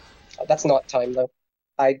 Okay. That's not time, though.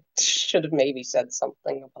 I should have maybe said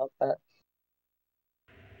something about that.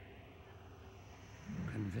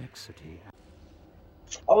 Convexity.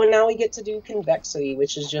 Oh, and now we get to do convexity,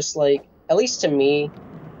 which is just like, at least to me,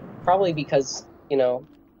 probably because, you know,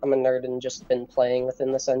 I'm a nerd and just been playing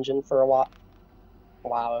within this engine for a while.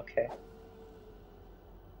 Wow, okay.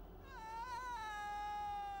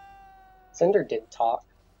 Cinder did talk.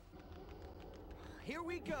 Here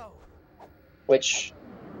we go. Which,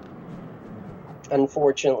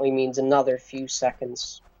 unfortunately, means another few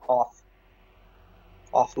seconds off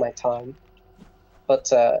my time.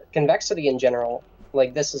 But convexity in general,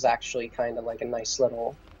 like, this is actually kind of like a nice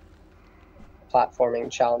little platforming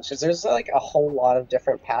challenge, because there's like a whole lot of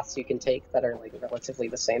different paths you can take that are like relatively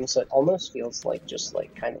the same, so it almost feels like just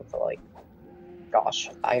like kind of like, gosh,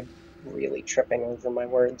 I'm really tripping over my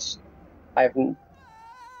words. I have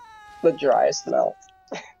the driest mouth.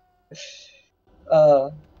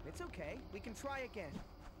 It's okay. We can try again.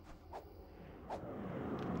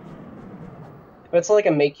 It's like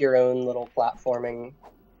a make your own little platforming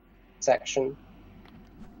section.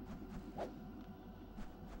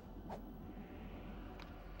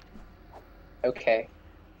 Okay.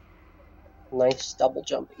 Nice double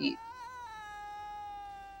jump eat.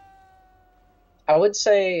 I would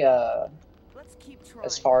say, Let's keep trying.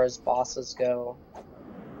 as far as bosses go,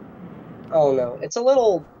 I don't know. It's a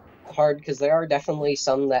little hard because there are definitely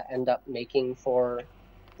some that end up making for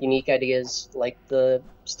unique ideas, like the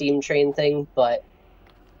steam train thing, but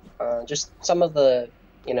just some of the,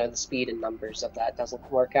 you know, the speed and numbers of that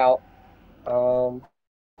doesn't work out. I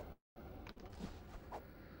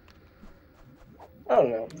don't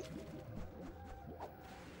know.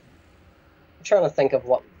 I'm trying to think of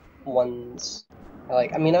what ones I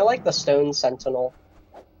like. I mean, I like the Stone Sentinel,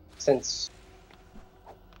 since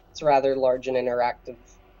it's rather large and interactive,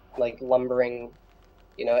 like lumbering.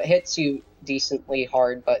 You know, it hits you decently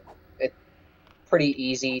hard, but it's pretty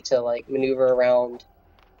easy to like maneuver around.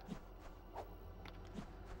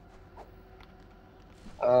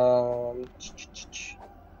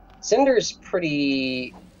 Cinder's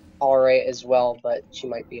pretty alright as well, but she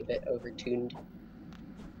might be a bit overtuned.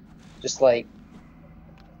 Just like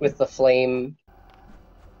with the flame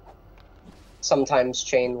sometimes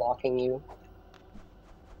chain locking you,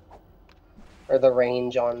 or the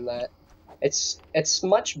range on that. It's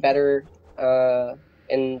much better,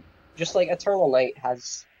 and just like Eternal Night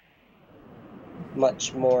has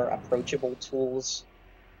much more approachable tools,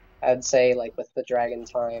 I'd say, like with the Dragon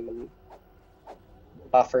Time and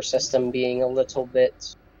buffer system being a little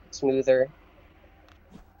bit smoother.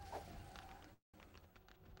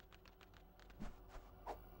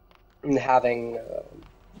 And having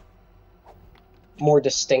more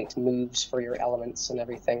distinct moves for your elements and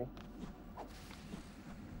everything.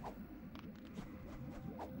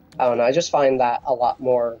 I don't know, I just find that a lot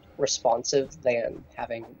more responsive than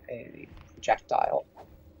having a projectile.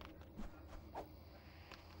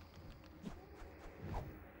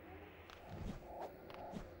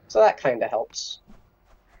 So that kind of helps.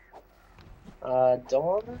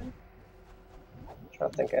 Dawn? I'm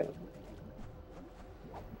trying to think of...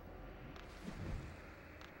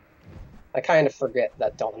 I kind of forget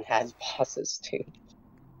that Dawn has bosses too.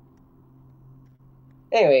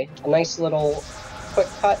 Anyway, a nice little quick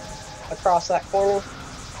cut across that corner.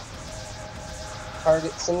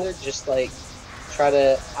 Target Cinder, just like try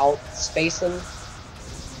to outspace him.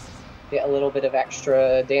 Get a little bit of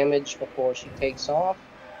extra damage before she takes off.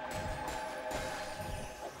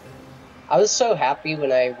 I was so happy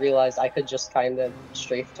when I realized I could just kind of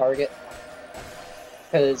strafe target,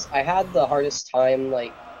 because I had the hardest time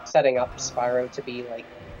like setting up Spyro to be like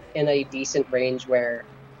in a decent range where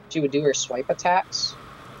she would do her swipe attacks.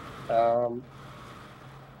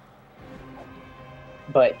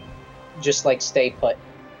 But just like stay put.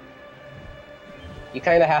 You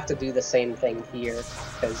kind of have to do the same thing here,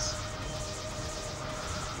 because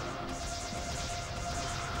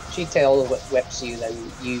she tail whips you, then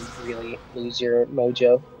you really lose your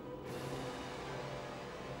mojo.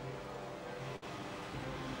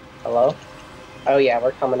 Hello? Oh yeah,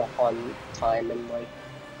 we're coming up on time in like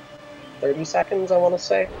 30 seconds, I want to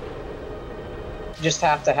say. Just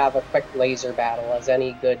have to have a quick laser battle, as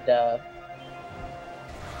any good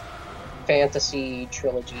fantasy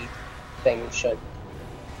trilogy thing should.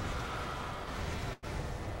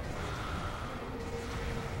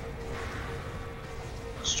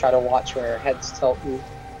 Just try to watch where her head's tilting.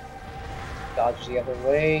 Dodge the other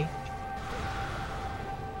way.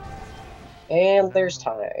 And there's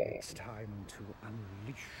time. It's time to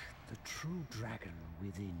unleash the true dragon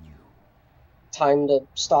within you. Time to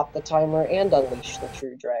stop the timer and unleash the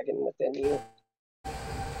true dragon within you.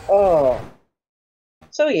 Oh.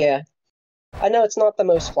 So yeah. I know it's not the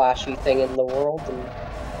most flashy thing in the world and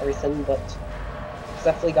everything, but it's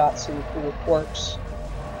definitely got some cool quirks.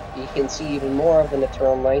 You can see even more of an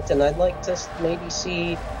Eternal Night, and I'd like to maybe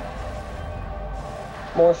see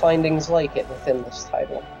more findings like it within this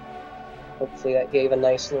title. Hopefully that gave a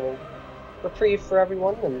nice little reprieve for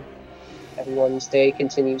everyone, and everyone's day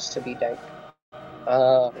continues to be dank.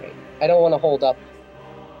 Okay. I don't want to hold up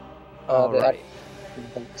Alright.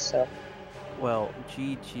 So. Well,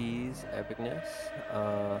 GG's EpicNess.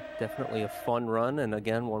 Definitely a fun run, and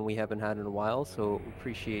again, one we haven't had in a while, so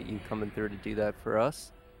appreciate you coming through to do that for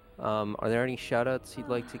us. Are there any shoutouts you'd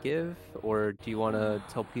like to give, or do you want to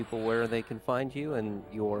tell people where they can find you and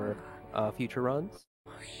your future runs?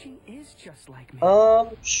 She is just like me.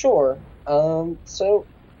 Sure. So,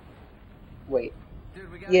 wait.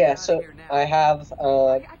 Dude, we gotta Yeah, get so out of here now. I have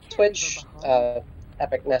I can't Twitch, leave her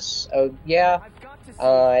behind. EpicNess. Oh yeah, I've got to see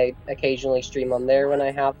I occasionally stream on there when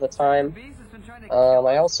I have the time. Beast has been trying to kill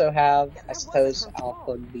I us. also have, Yeah, I that suppose, wasn't her I'll fault.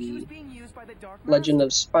 plug She was the being used by the Dark Legend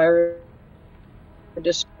Master. of Spyro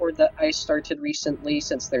Discord that I started recently,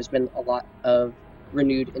 since there's been a lot of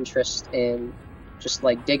renewed interest in just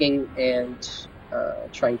like digging and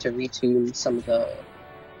trying to retune some of the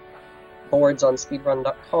boards on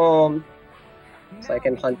speedrun.com. So I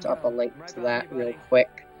can hunt up a link to that real quick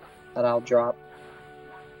that I'll drop.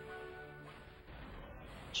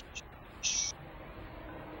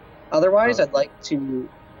 Otherwise, I'd like to...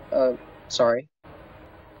 sorry.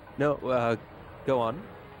 No, go on.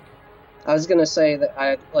 I was gonna say that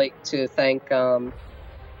I'd like to thank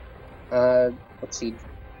let's see,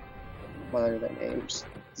 what are their names?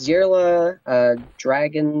 Zirla,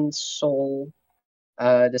 Dragon Soul,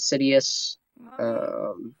 Decidius.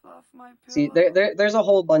 See, there's a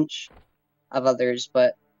whole bunch of others,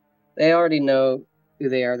 but they already know who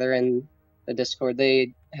they are. They're in the Discord.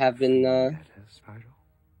 They have been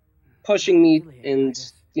pushing me and,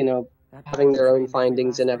 you know, having their own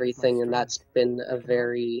findings and everything, and that's been a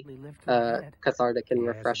very cathartic and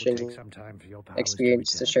refreshing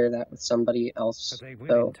experience to share that with somebody else.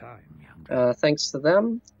 So thanks to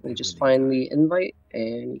them, we just find the invite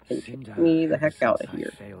and you can kick me the heck out of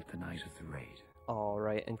here. All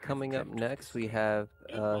right, and coming up next, we have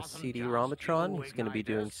CD Ramatron. He's going to be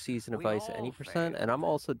doing Season of Ice any %, and I'm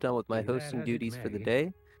also done with my hosting duties for the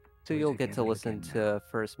day. So you'll get to listen to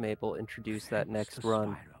First Mabel introduce that next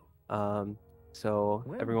run. So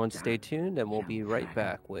everyone stay tuned, and we'll be right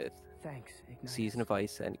back with Season of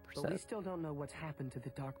Ice any %. But we still don't know what's happened to the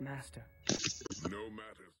Dark Master. No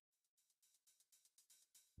matter.